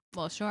 sure.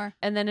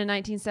 And then in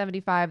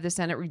 1975, the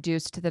Senate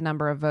reduced the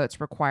number of votes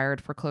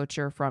required for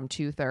cloture from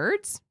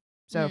 2/3,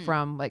 so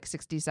from like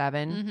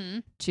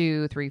 67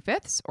 to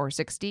 3/5 or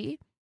 60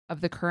 of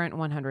the current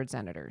 100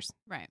 senators.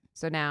 Right.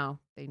 So now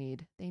they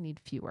need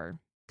fewer,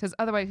 because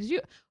otherwise,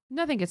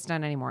 nothing gets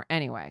done anymore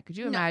anyway. Could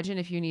you imagine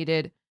if you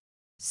needed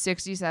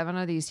 67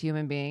 of these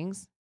human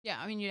beings? Yeah,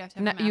 I mean, you'd have to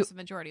have a massive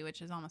majority,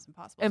 which is almost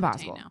impossible.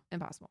 Impossible. To attain now.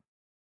 Impossible.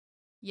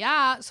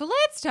 Yeah, so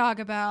let's talk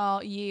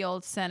about ye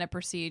old Senate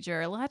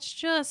procedure. Let's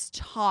just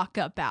talk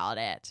about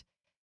it.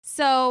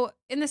 So,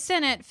 in the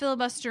Senate,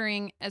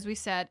 filibustering, as we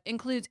said,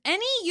 includes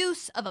any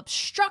use of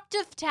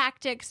obstructive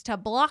tactics to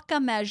block a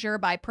measure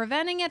by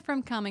preventing it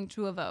from coming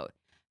to a vote.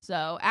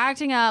 So,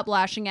 acting up,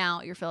 lashing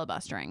out, you're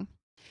filibustering.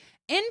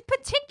 In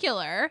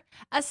particular,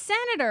 a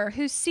senator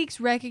who seeks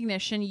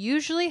recognition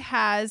usually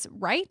has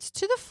right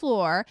to the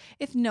floor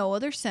if no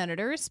other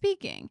senator is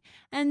speaking.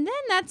 And then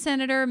that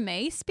senator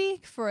may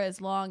speak for as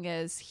long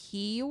as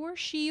he or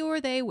she or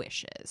they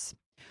wishes.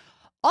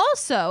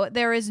 Also,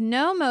 there is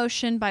no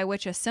motion by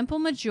which a simple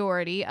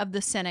majority of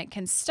the Senate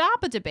can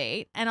stop a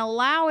debate and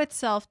allow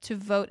itself to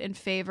vote in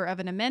favor of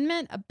an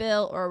amendment, a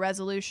bill, or a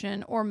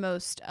resolution, or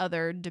most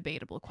other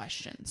debatable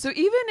questions. So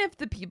even if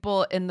the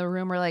people in the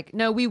room are like,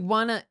 no, we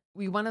want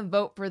to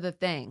vote for the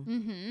thing,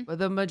 Mm-hmm. but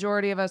the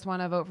majority of us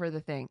want to vote for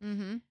the thing,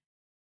 Mm-hmm.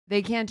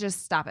 they can't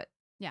just stop it.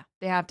 Yeah.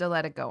 They have to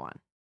let it go on.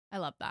 I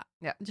love that.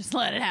 Yeah. Just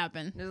let it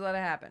happen. Just let it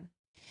happen.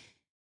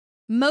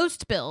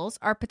 Most bills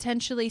are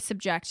potentially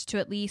subject to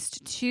at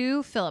least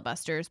 2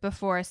 filibusters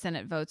before a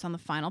Senate votes on the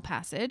final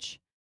passage.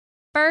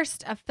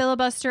 First, a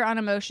filibuster on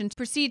a motion to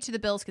proceed to the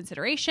bill's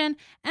consideration,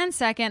 and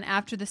second,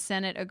 after the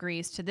Senate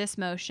agrees to this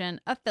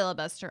motion, a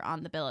filibuster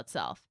on the bill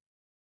itself.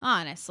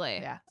 Honestly.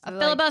 Yeah. A So,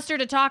 filibuster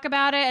to talk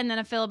about it, and then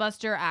a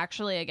filibuster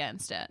actually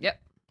against it.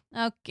 Yep.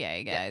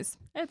 Okay, guys.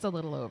 It's a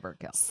little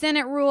overkill.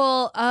 Senate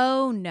Rule,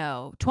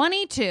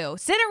 22.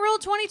 Senate Rule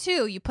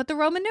 22. You put the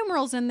Roman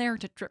numerals in there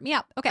to trip me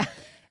up. Okay.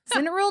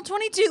 Senate Rule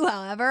 22,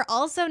 however,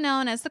 also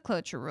known as the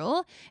cloture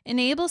rule,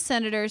 enables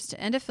senators to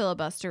end a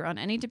filibuster on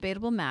any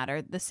debatable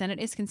matter the Senate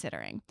is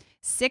considering.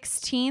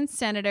 16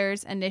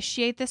 senators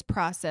initiate this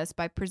process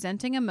by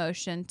presenting a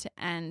motion to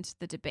end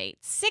the debate.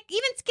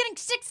 Even getting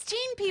 16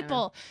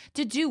 people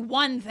to do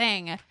one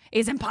thing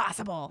is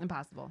impossible.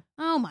 Impossible.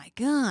 Oh my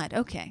God.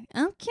 Okay.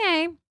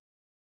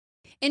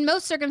 In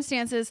most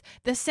circumstances,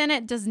 the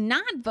Senate does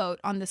not vote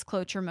on this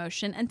cloture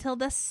motion until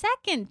the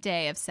second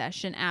day of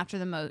session after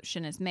the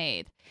motion is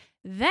made.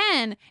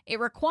 Then it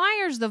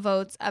requires the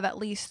votes of at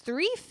least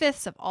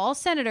 3/5 of all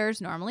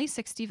senators, normally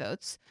 60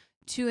 votes,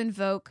 to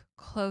invoke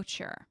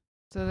cloture.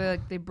 So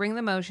they bring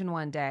the motion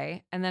one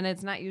day, and then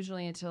it's not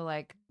usually until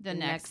like The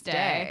next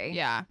day.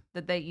 Yeah.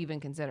 that they even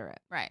consider it.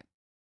 Right.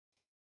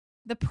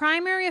 The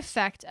primary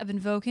effect of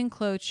invoking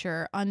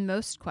cloture on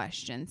most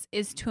questions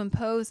is to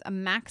impose a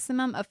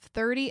maximum of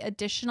 30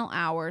 additional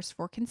hours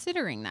for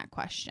considering that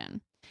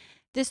question.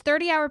 This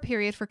 30-hour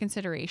period for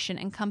consideration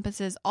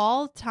encompasses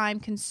all time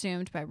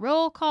consumed by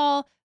roll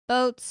call,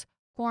 votes,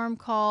 quorum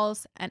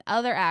calls, and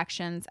other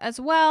actions,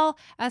 as well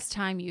as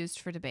time used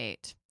for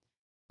debate.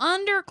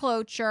 Under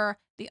cloture,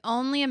 the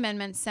only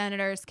amendments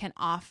senators can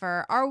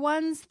offer are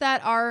ones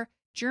that are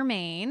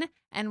germane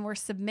and were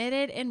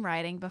submitted in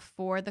writing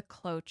before the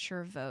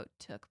cloture vote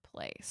took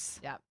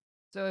place. Yeah.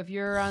 So if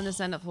you're on the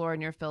Senate floor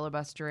and you're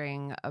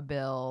filibustering a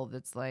bill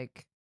that's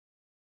like,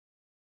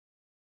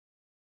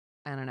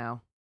 I don't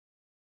know,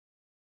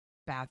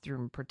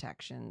 bathroom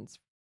protections,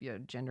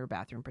 gender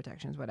bathroom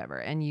protections, whatever,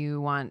 and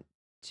you want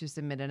to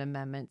submit an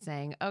amendment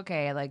saying,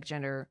 okay, like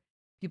gender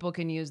people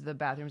can use the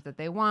bathrooms that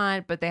they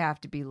want, but they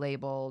have to be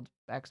labeled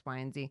X, Y,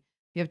 and Z.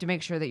 You have to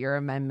make sure that your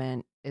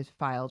amendment is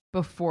filed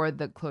before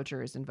the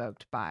cloture is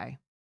invoked by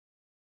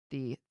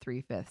the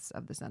 3/5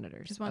 of the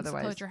senators. Because once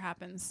Otherwise, cloture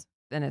happens,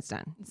 then it's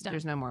done. It's done.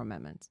 There's no more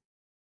amendments.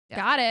 Yeah.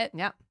 Got it.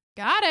 Yep.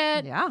 Got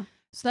it. Yeah.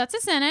 So that's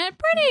a Senate.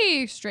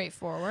 Pretty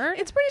straightforward.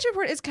 It's pretty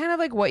straightforward. It's kind of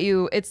like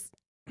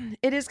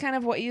it is kind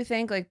of what you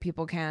think. Like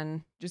people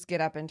can just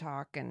get up and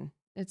talk, and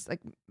it's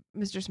like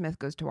Mr. Smith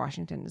Goes to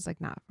Washington is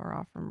like not far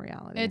off from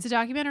reality. It's a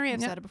documentary.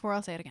 I've Yep. said it before.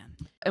 I'll say it again.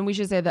 And we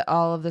should say that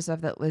all of the stuff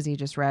that Lizzie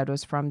just read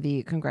was from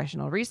the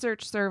Congressional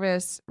Research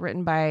Service,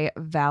 written by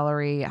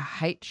Valerie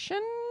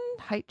Heitchison.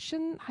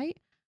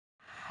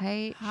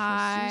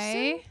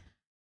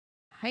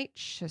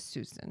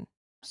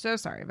 So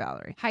sorry,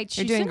 Valerie.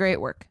 You're doing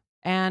great work.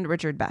 And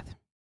Richard Beth.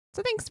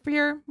 So thanks for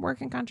your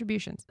work and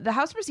contributions. The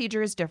House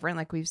procedure is different,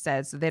 like we've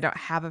said, so they don't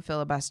have a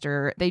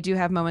filibuster. They do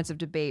have moments of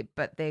debate,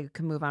 but they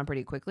can move on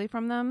pretty quickly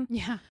from them.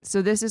 Yeah.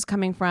 So this is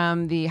coming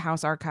from the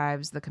House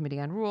Archives, the Committee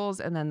on Rules,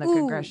 and then the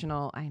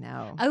Congressional, I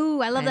know. Oh,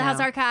 I love the House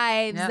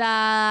Archives.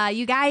 Yep.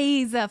 You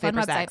guys, fun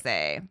Super website.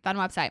 sexy. Fun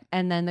website.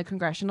 And then the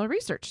Congressional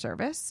Research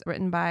Service,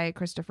 written by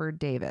Christopher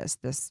Davis,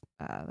 this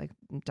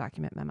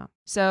document memo.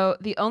 So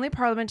the only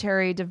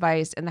parliamentary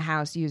device in the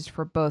House used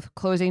for both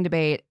closing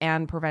debate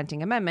and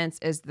preventing amendments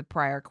is the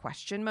prior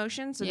question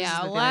motion. So this is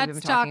the thing that we've let's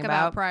been talk talking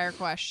about prior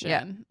question.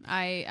 Yeah.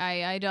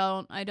 I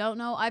don't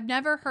know. I've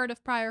never heard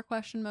of prior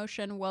question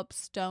motion.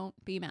 Whoops, don't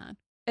be mad.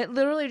 It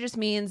literally just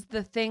means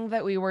the thing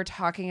that we were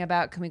talking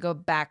about. Can we go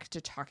back to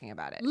talking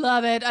about it?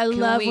 Love it. I Can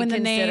love we when the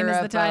name consider is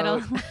a the title.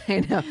 vote? I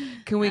know.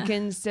 Can we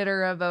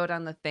consider a vote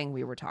on the thing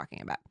we were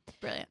talking about?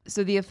 Brilliant.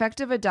 So the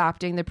effect of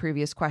adopting the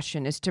previous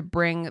question is to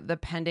bring the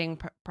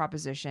pending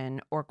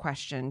proposition or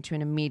question to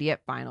an immediate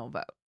final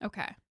vote,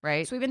 Okay.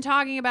 right? So we've been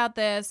talking about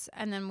this,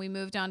 and then we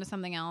moved on to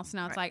something else.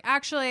 Now it's like,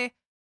 actually,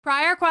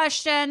 prior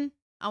question.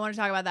 I want to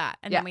talk about that,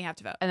 and Yeah. then we have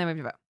to vote. And then we have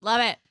to vote.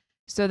 Love it.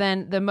 So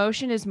then the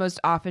motion is most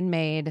often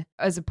made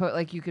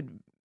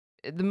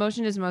the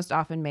motion is most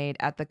often made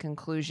at the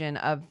conclusion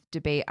of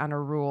debate on a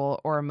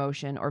rule or a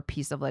motion or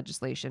piece of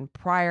legislation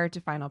prior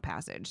to final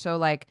passage. So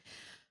like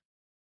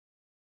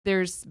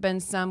there's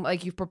been some,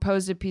 like you've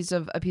proposed a piece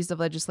of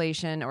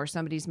legislation or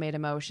somebody's made a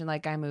motion,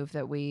 like I move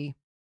that we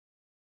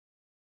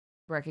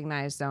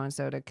recognize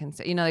so-and-so to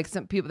consider, like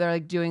some people, they're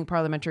like doing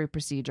parliamentary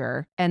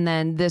procedure. And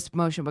then this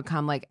motion would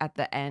come like at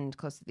the end,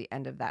 close to the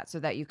end of that, so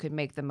that you could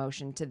make the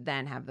motion to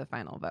then have the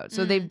final vote.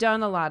 So they've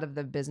done a lot of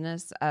the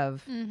business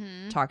of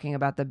talking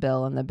about the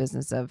bill and the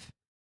business of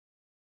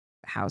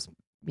House,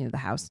 the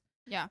House.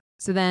 Yeah.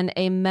 So then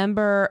a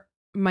member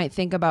might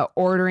think about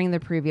ordering the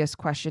previous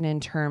question in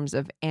terms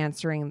of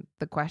answering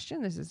the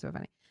question. This is so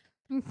funny.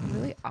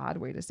 Really odd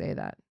way to say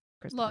that,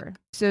 Christopher. Look.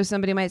 So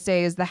somebody might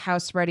say, is the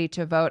House ready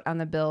to vote on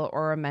the bill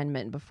or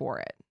amendment before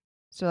it?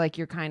 So like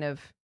you're kind of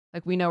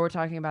like, we know we're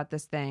talking about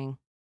this thing.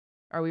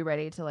 Are we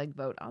ready to like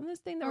vote on this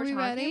thing that we're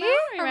talking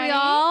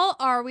about?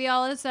 Are we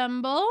all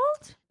assembled?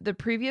 The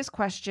previous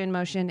question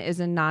motion is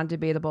a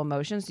non-debatable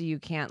motion, so you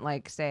can't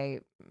like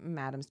say,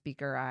 Madam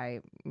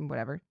Speaker,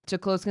 whatever, to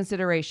close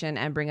consideration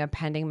and bring a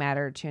pending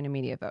matter to an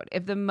immediate vote.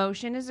 If the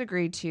motion is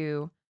agreed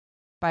to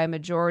by a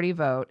majority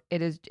vote,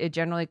 it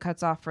generally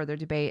cuts off further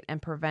debate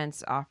and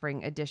prevents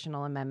offering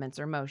additional amendments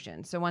or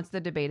motions. So once the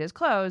debate is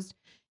closed,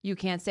 you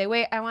can't say,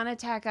 wait, I want to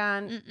tack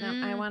on.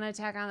 No, I want to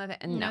tack on the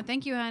thing. No,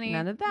 thank you, honey.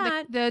 None of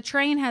that. The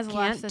train has left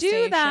Can't the do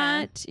station.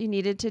 that. You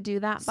needed to do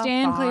that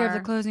Stand clear of the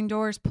before, closing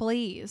doors,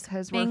 please.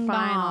 because we're Bing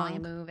finally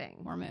bong. moving.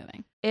 We're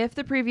moving. If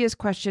the previous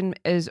question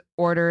is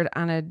ordered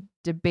on a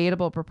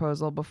debatable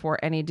proposal before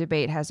any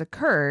debate has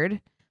occurred,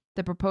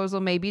 the proposal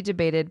may be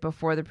debated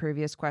before the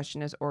previous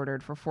question is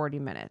ordered for 40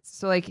 minutes.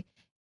 So like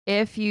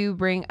if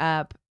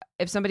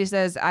somebody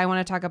says, I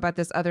want to talk about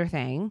this other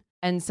thing,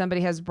 and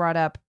somebody has brought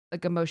up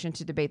like a motion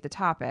to debate the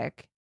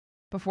topic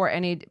before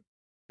any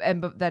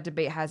but that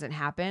debate hasn't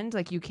happened,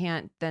 like you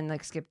can't then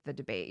like skip the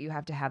debate. You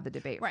have to have the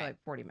debate for Right. like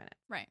 40 minutes.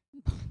 Right.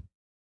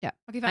 Yeah.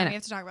 Okay, I fine. know. We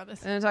have to talk about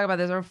this. And then talk about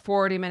this for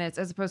 40 minutes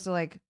as opposed to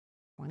like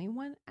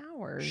 21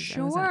 hours.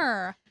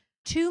 Sure.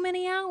 Too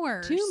many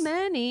hours. Too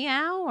many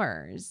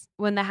hours.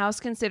 When the House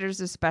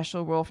considers a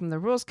special rule from the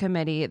Rules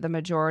Committee, the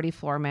majority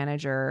floor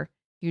manager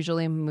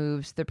usually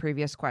moves the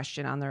previous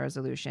question on the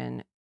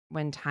resolution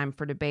when time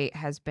for debate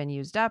has been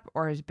used up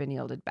or has been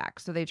yielded back.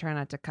 So they try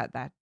not to cut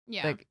that,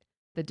 Yeah. like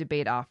the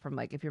debate off from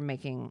like if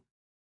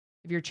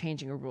you're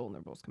changing a rule in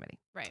the Rules Committee.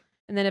 Right.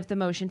 And then if the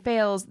motion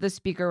fails, the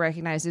speaker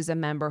recognizes a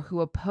member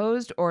who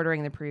opposed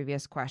ordering the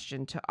previous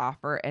question to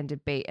offer and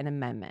debate an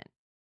amendment.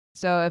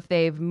 So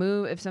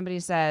if somebody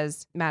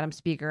says, Madam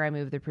Speaker, I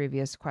move the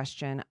previous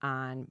question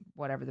on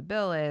whatever the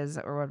bill is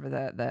or whatever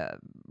the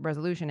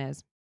resolution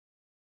is,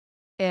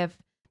 if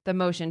the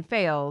motion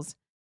fails,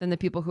 then the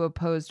people who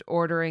opposed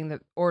ordering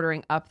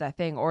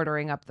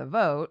up the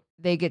vote,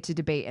 they get to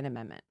debate an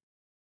amendment.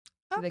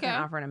 So they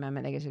can offer an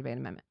amendment, they get to debate an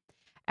amendment.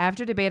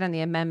 After debate on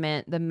the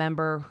amendment, the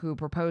member who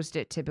proposed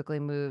it typically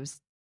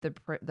moves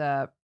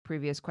the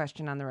previous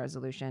question on the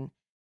resolution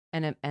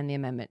and the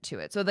amendment to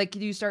it. So like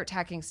you start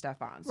tacking stuff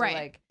on. So Right.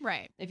 like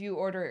Right. if you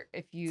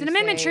It's an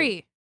amendment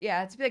tree.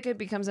 Yeah, it's like it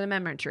becomes an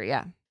amendment tree.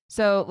 Yeah.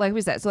 So like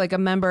we said, so like a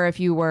member, if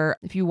you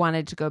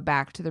wanted to go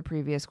back to the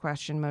previous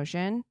question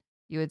motion,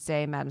 you would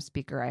say, Madam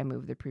Speaker, I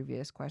move the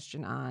previous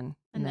question on,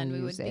 And then we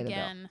you would say the bill.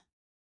 begin.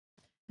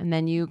 And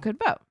then you could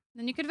vote.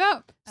 Then you could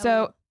vote.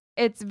 So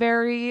it's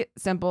very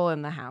simple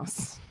in the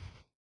House.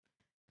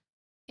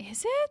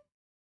 Is it?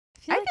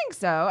 I think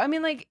so. I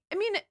mean,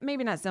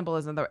 maybe not simple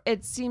isn't the.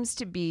 It seems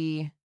to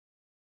be.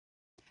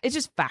 It's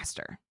just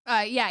faster.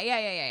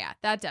 Yeah.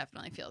 That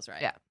definitely feels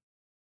right. Yeah.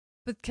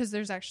 Because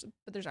there's actually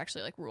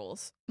like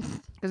rules.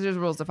 Because there's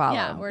rules to follow.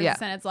 Yeah. Whereas the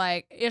Senate's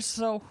like, it's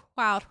so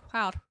wild.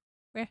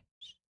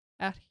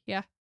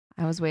 Yeah.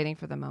 I was waiting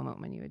for the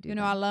moment when you would do. You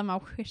know, that. I love my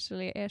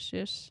whistly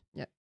issues.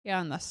 Yep. Yeah,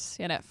 on the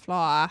Senate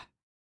floor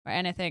where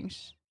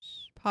anything's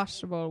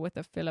possible with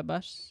a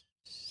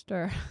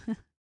filibuster.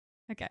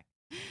 Okay.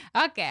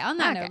 On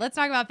that note, let's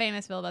talk about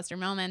famous filibuster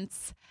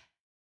moments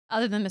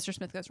other than Mr.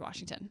 Smith Goes to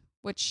Washington,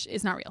 which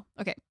is not real.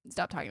 Okay.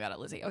 Stop talking about it,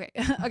 Lizzie. Okay.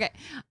 Okay.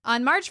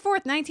 On March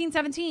 4th,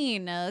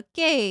 1917.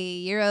 Okay.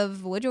 Year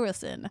of Woodrow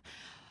Wilson.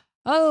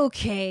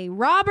 Okay.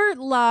 Robert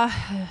La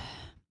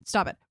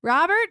Follette?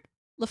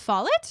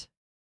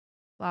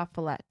 La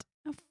Follette.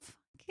 Oh,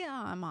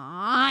 come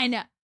on.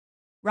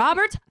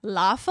 Robert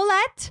La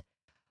Follette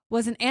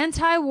was an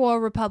anti-war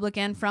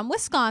Republican from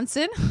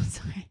Wisconsin.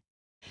 Sorry.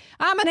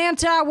 I'm an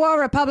anti-war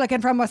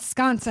Republican from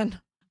Wisconsin.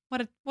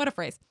 What a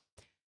phrase.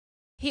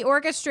 He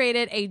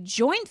orchestrated a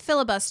joint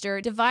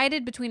filibuster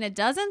divided between a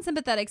dozen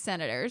sympathetic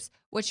senators,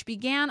 which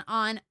began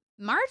on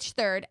March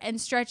 3rd and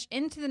stretched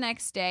into the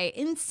next day,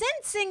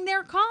 incensing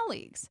their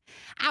colleagues.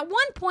 At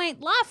one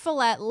point, La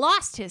Follette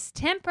lost his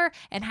temper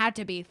and had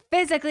to be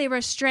physically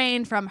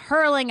restrained from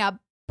hurling a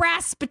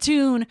brass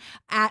spittoon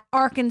at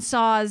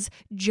Arkansas's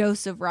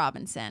Joseph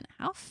Robinson.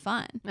 How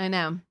fun. I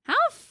know. How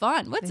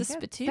fun. What's a They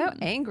get spittoon? So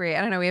angry.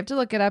 I don't know. We have to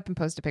look it up and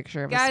post a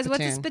picture of Guys, a what's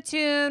spittoon. a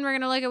spittoon? We're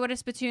going to look at what a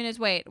spittoon is.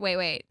 Wait.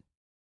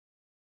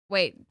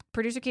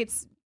 Producer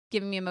Kate's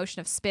giving me a motion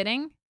of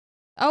spitting.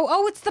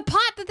 Oh, it's the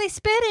pot that they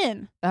spit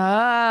in.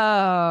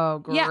 Oh,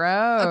 gross.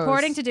 Yeah,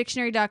 according to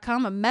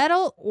dictionary.com, a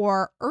metal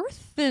or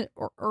earthenware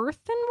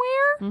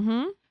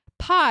Mm-hmm.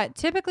 pot,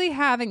 typically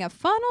having a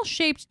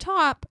funnel-shaped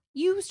top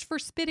used for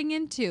spitting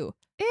into.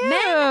 Ew.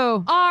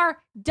 Men are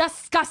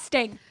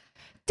disgusting.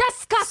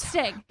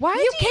 Disgusting. Why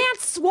you can't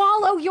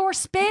swallow your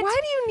spit? Why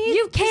do you need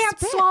You to can't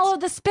spit? swallow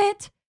the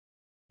spit?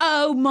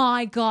 Oh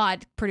my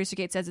God. Producer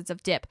Kate says it's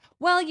of dip.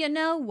 Well, you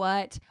know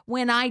what?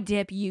 When I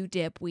dip, you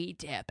dip, we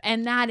dip.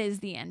 And that is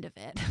the end of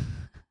it.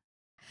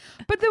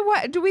 But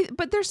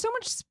but there's so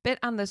much spit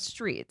on the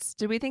streets.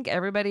 Do we think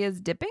everybody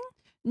is dipping?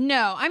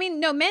 No, I mean,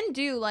 no, men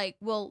do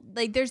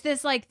there's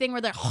this thing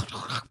where they're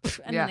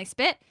and then they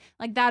spit.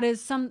 Like that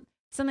is something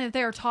that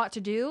they are taught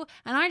to do.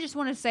 And I just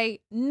want to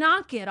say,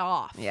 knock it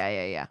off.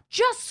 Yeah.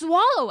 Just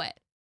swallow it.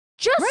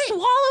 Just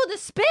swallow the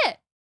spit.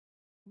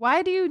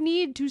 Why do you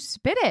need to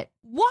spit it?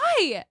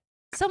 Why?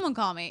 Someone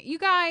call me. You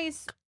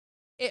guys,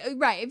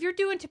 right. If you're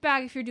doing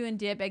tobacco, if you're doing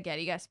dip, I get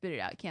it. You got to spit it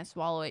out. You can't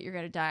swallow it. You're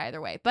going to die either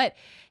way. But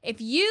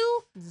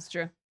This is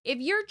true. if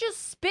you're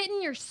just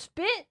spitting your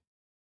spit,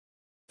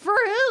 for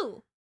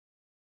who?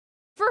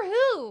 For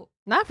who?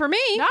 Not for me.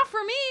 Not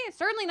for me.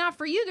 Certainly not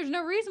for you. There's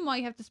no reason why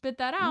you have to spit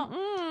that out.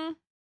 Mm-mm.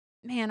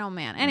 Man, oh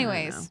man. I know.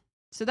 Anyways,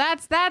 so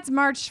that's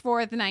March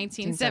 4th,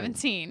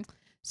 1917.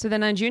 So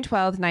then on June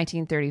 12th,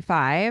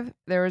 1935,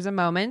 there was a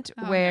moment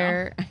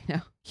where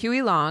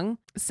Huey Long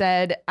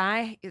said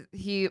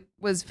he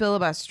was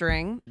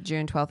filibustering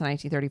June 12th,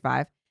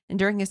 1935. And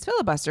during his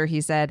filibuster, he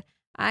said,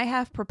 I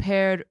have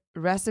prepared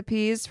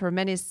recipes for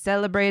many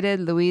celebrated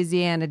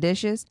Louisiana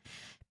dishes.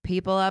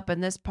 People up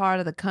in this part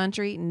of the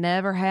country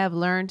never have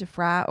learned to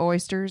fry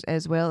oysters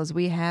as well as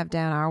we have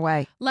down our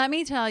way. Let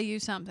me tell you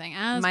something.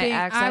 My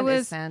accent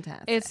is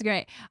fantastic. It's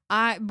great.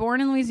 Born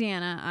in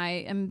Louisiana.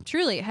 I am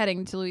truly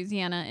heading to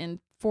Louisiana in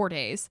 4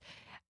 days.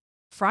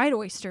 Fried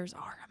oysters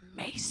are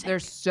amazing. They're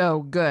so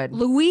good.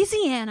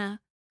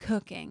 Louisiana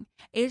cooking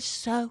is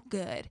so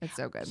good. It's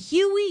so good.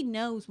 Huey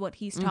knows what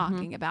he's Mhm.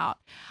 talking about.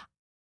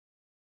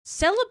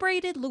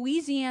 Celebrated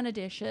Louisiana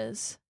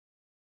dishes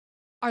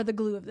are the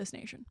glue of this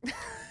nation.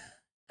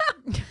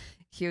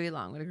 Huey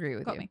Long would agree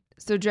with Quote you. me.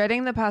 So,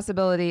 dreading the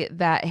possibility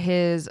that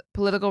his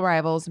political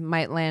rivals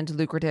might land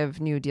lucrative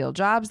New Deal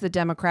jobs, the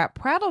Democrat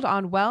prattled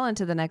on well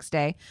into the next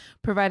day,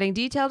 providing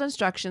detailed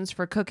instructions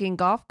for cooking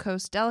Gulf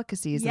Coast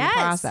delicacies in Yes. the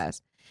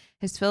process.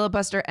 His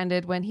filibuster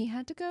ended when he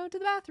had to go to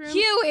the bathroom.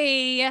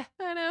 Huey! I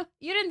know.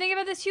 You didn't think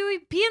about this, Huey?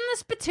 Pee in the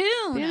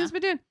spittoon. Penis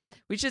Badoon.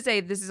 We should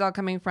say this is all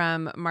coming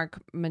from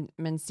Mark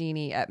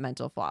Mancini at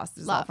Mental Floss.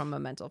 This is all Love. from a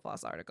Mental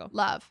Floss article.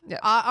 Love. Yeah.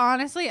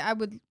 Honestly, I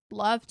would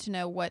love to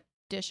know what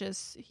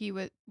dishes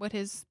what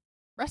his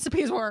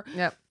recipes were.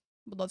 Yep.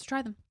 Would love to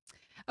try them.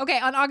 Okay,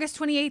 on August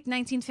 28th,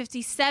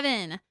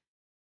 1957,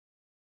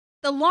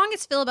 the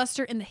longest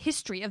filibuster in the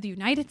history of the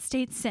United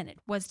States Senate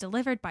was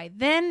delivered by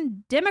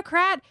then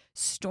Democrat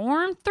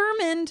Storm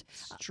Thurmond.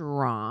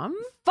 Strom.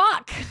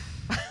 Fuck.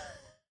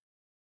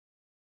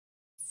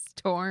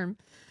 Storm.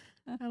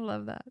 I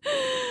love that.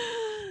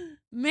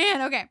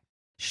 Man, okay.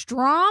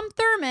 Strom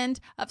Thurmond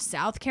of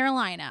South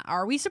Carolina.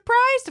 Are we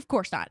surprised? Of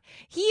course not.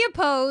 He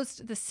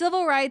opposed the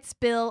Civil Rights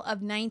Bill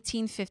of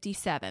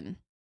 1957.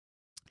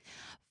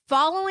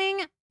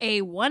 Following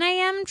a 1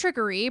 a.m.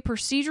 trickery,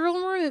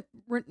 procedural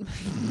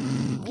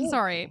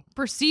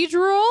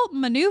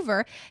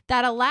maneuver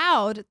that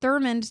allowed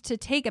Thurmond to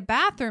take a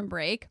bathroom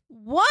break.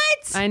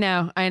 What? I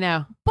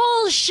know.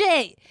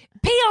 Bullshit!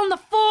 Pee on the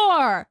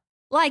floor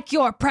like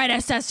your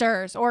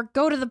predecessors, or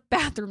go to the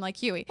bathroom like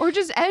Huey. Or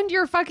just end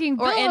your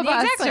fucking Or end-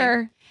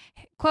 filibuster.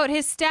 Quote,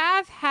 his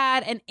staff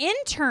had an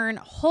intern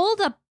hold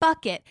a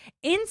bucket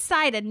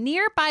inside a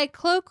nearby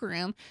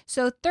cloakroom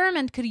so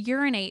Thurmond could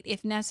urinate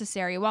if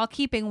necessary while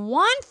keeping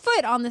 1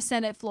 foot on the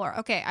Senate floor.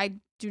 Okay, I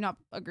do not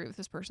agree with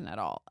this person at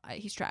all.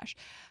 He's trash.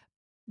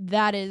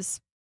 That is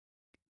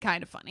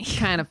kind of funny.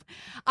 Kind of.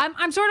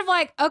 I'm sort of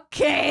like,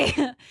 okay,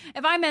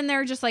 if I'm in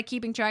there just like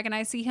keeping track and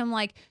I see him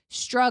like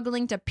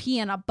struggling to pee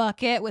in a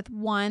bucket with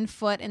 1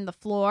 foot in the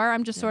floor,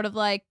 I'm just sort of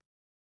like,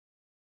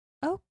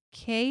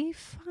 okay,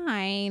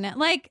 fine.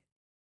 Like,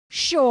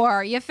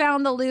 sure, you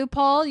found the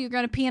loophole. You're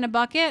going to pee in a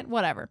bucket,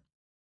 whatever.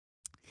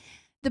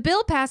 The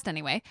bill passed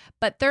anyway,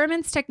 but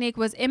Thurmond's technique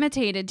was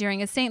imitated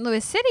during a St.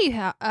 Louis City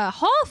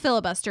Hall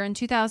filibuster in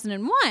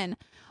 2001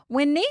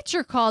 when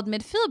nature called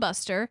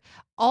mid-filibuster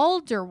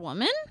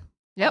Alderwoman?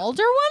 Yep.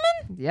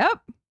 Alderwoman?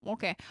 Yep.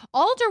 Okay.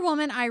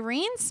 Alderwoman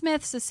Irene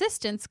Smith's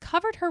assistants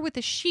covered her with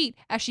a sheet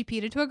as she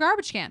peed into a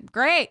garbage can.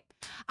 Great.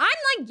 I'm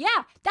like,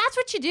 yeah, that's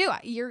what you do.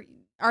 Your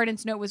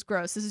Arden's note was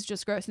gross. This is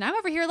just gross. And I'm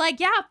over here like,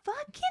 yeah,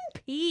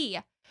 fucking pee.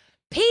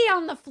 Pee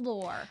on the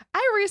floor.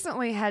 I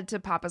recently had to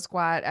pop a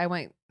squat. I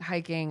went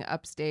hiking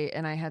upstate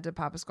and I had to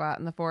pop a squat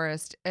in the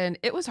forest, and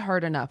it was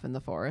hard enough in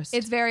the forest.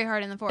 It's very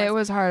hard in the forest. It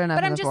was hard enough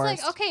But in I'm the just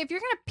forest. like, okay, if you're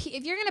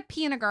gonna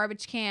pee in a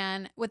garbage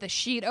can with a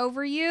sheet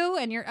over you,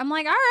 and I'm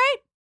like, all right,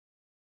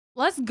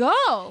 let's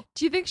go.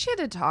 Do you think she had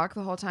to talk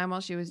the whole time while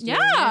she was doing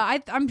Yeah,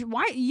 it? I'm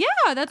why? Yeah,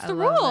 that's the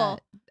rule.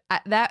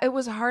 That it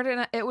was hard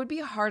enough. It would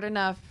be hard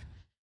enough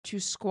to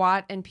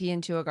squat and pee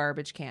into a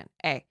garbage can.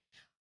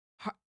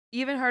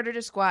 Even harder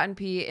to squat and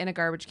pee in a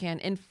garbage can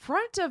in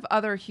front of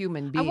other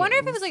human beings. I wonder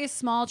if it was like a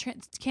small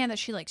can that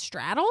she like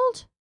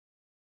straddled.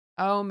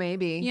 Oh,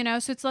 maybe. You know,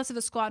 so it's less of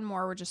a squat and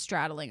more we're just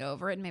straddling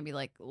over it and maybe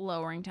like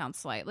lowering down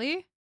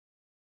slightly.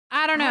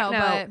 I don't know,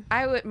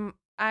 but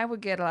I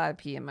would get a lot of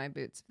pee in my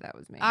boots if that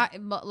was me.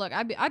 but look,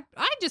 I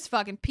just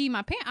fucking pee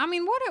my pants. I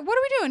mean, what are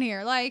we doing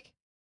here? Like,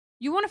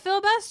 you want to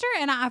filibuster?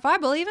 And if I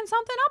believe in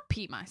something, I'll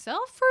pee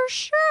myself for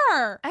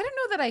sure. I don't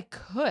know that I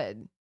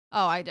could.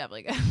 Oh, I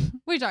definitely could.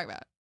 What are you talking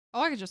about? Oh,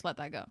 I could just let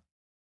that go.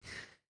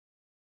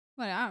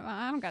 What?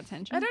 I don't got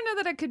tension. I don't know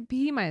that I could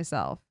pee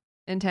myself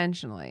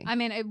intentionally. I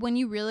mean, when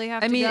you really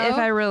have I to mean, go, if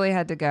I really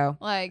had to go.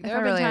 like, if there I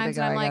have been really had to times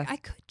go, when I'm I like, guess. I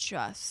could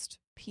just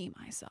pee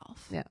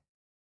myself. Yeah.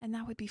 And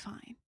that would be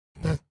fine.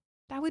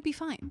 That would be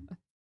fine.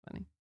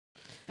 Funny.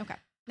 Okay.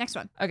 Next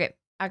one. Okay.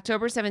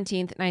 October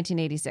 17th,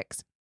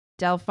 1986.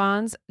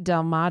 Delphonse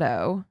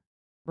Delmato,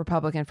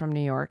 Republican from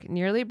New York,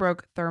 nearly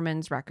broke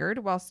Thurmond's record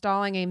while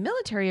stalling a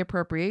military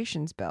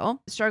appropriations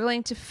bill.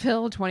 Struggling to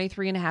fill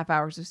 23 and a half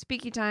hours of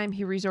speaking time,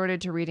 he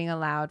resorted to reading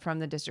aloud from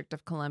the District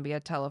of Columbia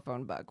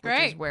telephone book, which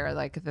Great. is where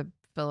like the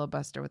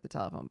filibuster with the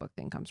telephone book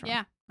thing comes from.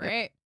 Yeah.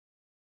 Great.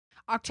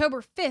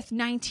 October 5th,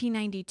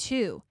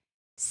 1992.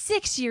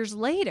 6 years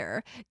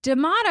later,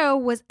 D'Amato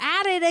was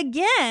at it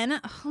again,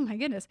 oh my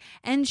goodness,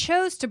 and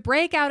chose to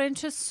break out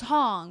into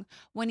song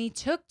when he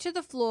took to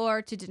the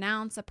floor to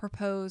denounce a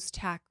proposed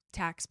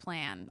tax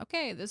plan.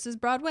 Okay, this is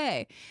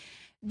Broadway.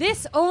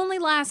 This only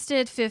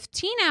lasted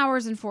 15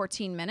 hours and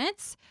 14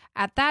 minutes.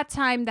 At that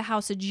time, the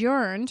House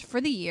adjourned for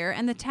the year,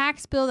 and the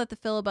tax bill that the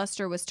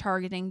filibuster was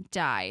targeting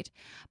died.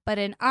 But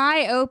an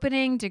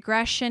eye-opening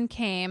digression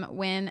came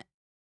when...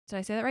 Did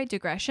I say that right?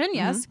 Digression,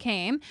 yes,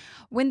 came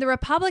when the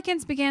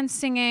Republicans began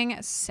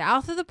singing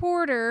South of the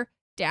Border,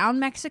 Down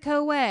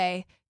Mexico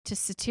Way to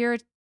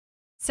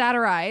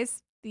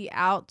satirize the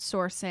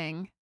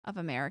outsourcing of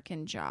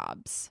American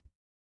jobs.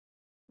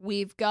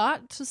 We've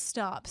got to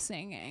stop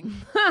singing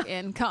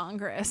in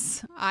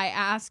Congress. I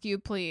ask you,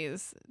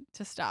 please,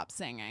 to stop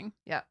singing.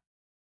 Yep.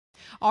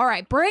 All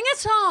right, bring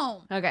us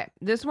home. Okay,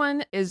 this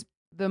one is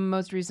the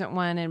most recent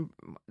one and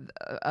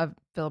a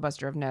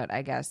filibuster of note,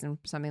 I guess, and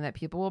something that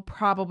people will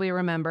probably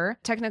remember.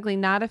 Technically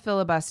not a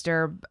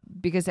filibuster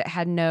because it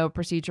had no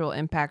procedural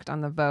impact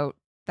on the vote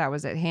that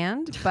was at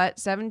hand, but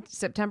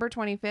September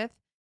 25th,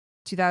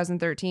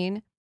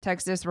 2013,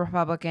 Texas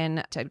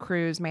Republican Ted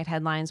Cruz made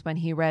headlines when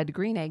he read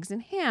Green Eggs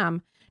and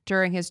Ham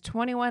during his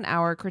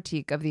 21-hour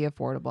critique of the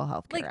Affordable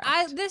Health Care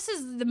Act. This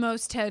is the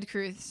most Ted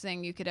Cruz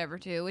thing you could ever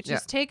do, which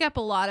is take up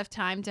a lot of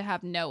time to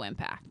have no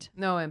impact.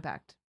 No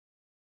impact.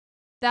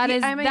 That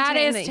is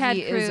Ted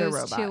Cruz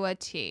a to a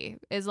T.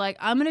 Is like,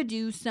 I'm going to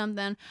do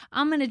something.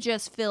 I'm going to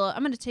just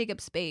I'm going to take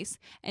up space,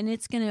 and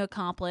it's going to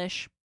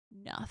accomplish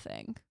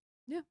nothing.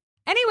 Yeah.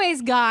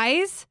 Anyways,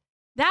 guys,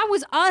 that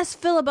was us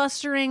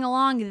filibustering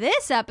along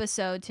this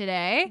episode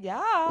today.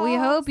 Yeah. We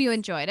hope you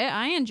enjoyed it.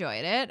 I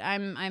enjoyed it.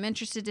 I'm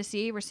interested to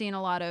see. We're seeing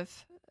a lot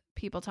of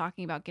people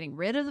talking about getting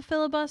rid of the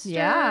filibuster.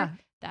 Yeah.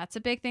 That's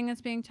a big thing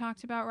that's being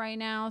talked about right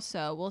now.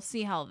 So we'll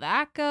see how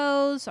that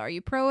goes. Are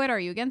you pro it? Are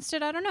you against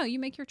it? I don't know. You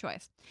make your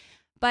choice.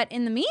 But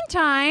in the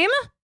meantime,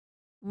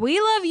 we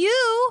love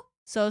you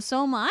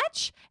so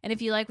much. And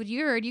if you like what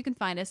you heard, you can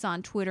find us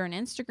on Twitter and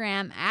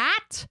Instagram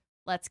at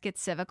Let's Get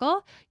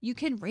Civical. You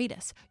can rate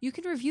us. You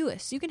can review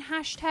us. You can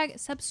hashtag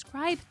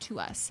subscribe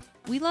to us.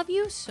 We love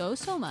you so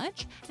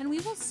much. And we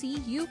will see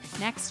you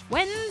next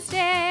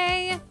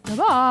Wednesday.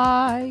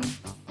 Bye-bye.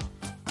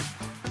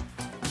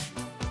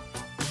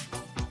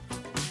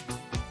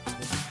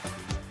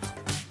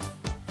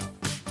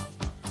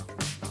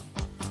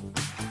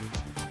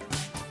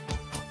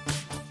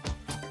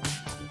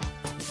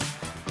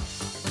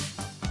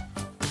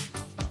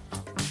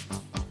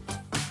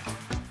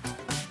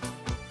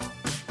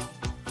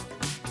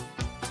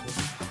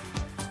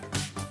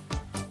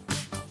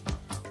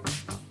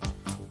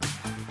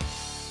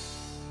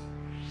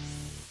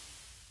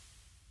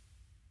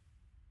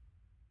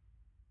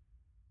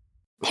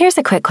 Here's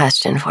a quick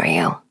question for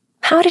you.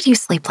 How did you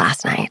sleep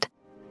last night?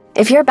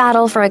 If your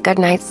battle for a good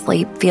night's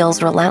sleep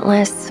feels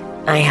relentless,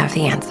 I have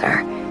the answer.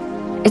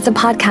 It's a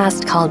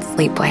podcast called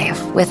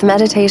Sleepwave with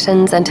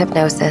meditations and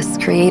hypnosis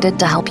created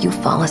to help you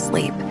fall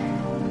asleep.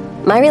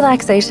 My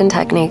relaxation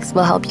techniques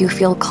will help you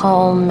feel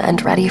calm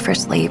and ready for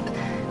sleep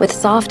with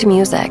soft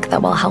music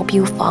that will help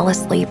you fall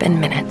asleep in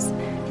minutes.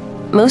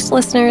 Most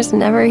listeners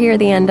never hear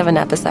the end of an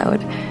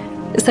episode.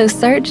 So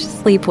search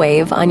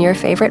Sleepwave on your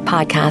favorite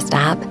podcast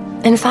app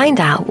and find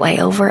out why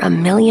over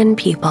 1 million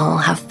people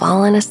have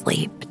fallen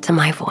asleep to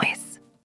my voice.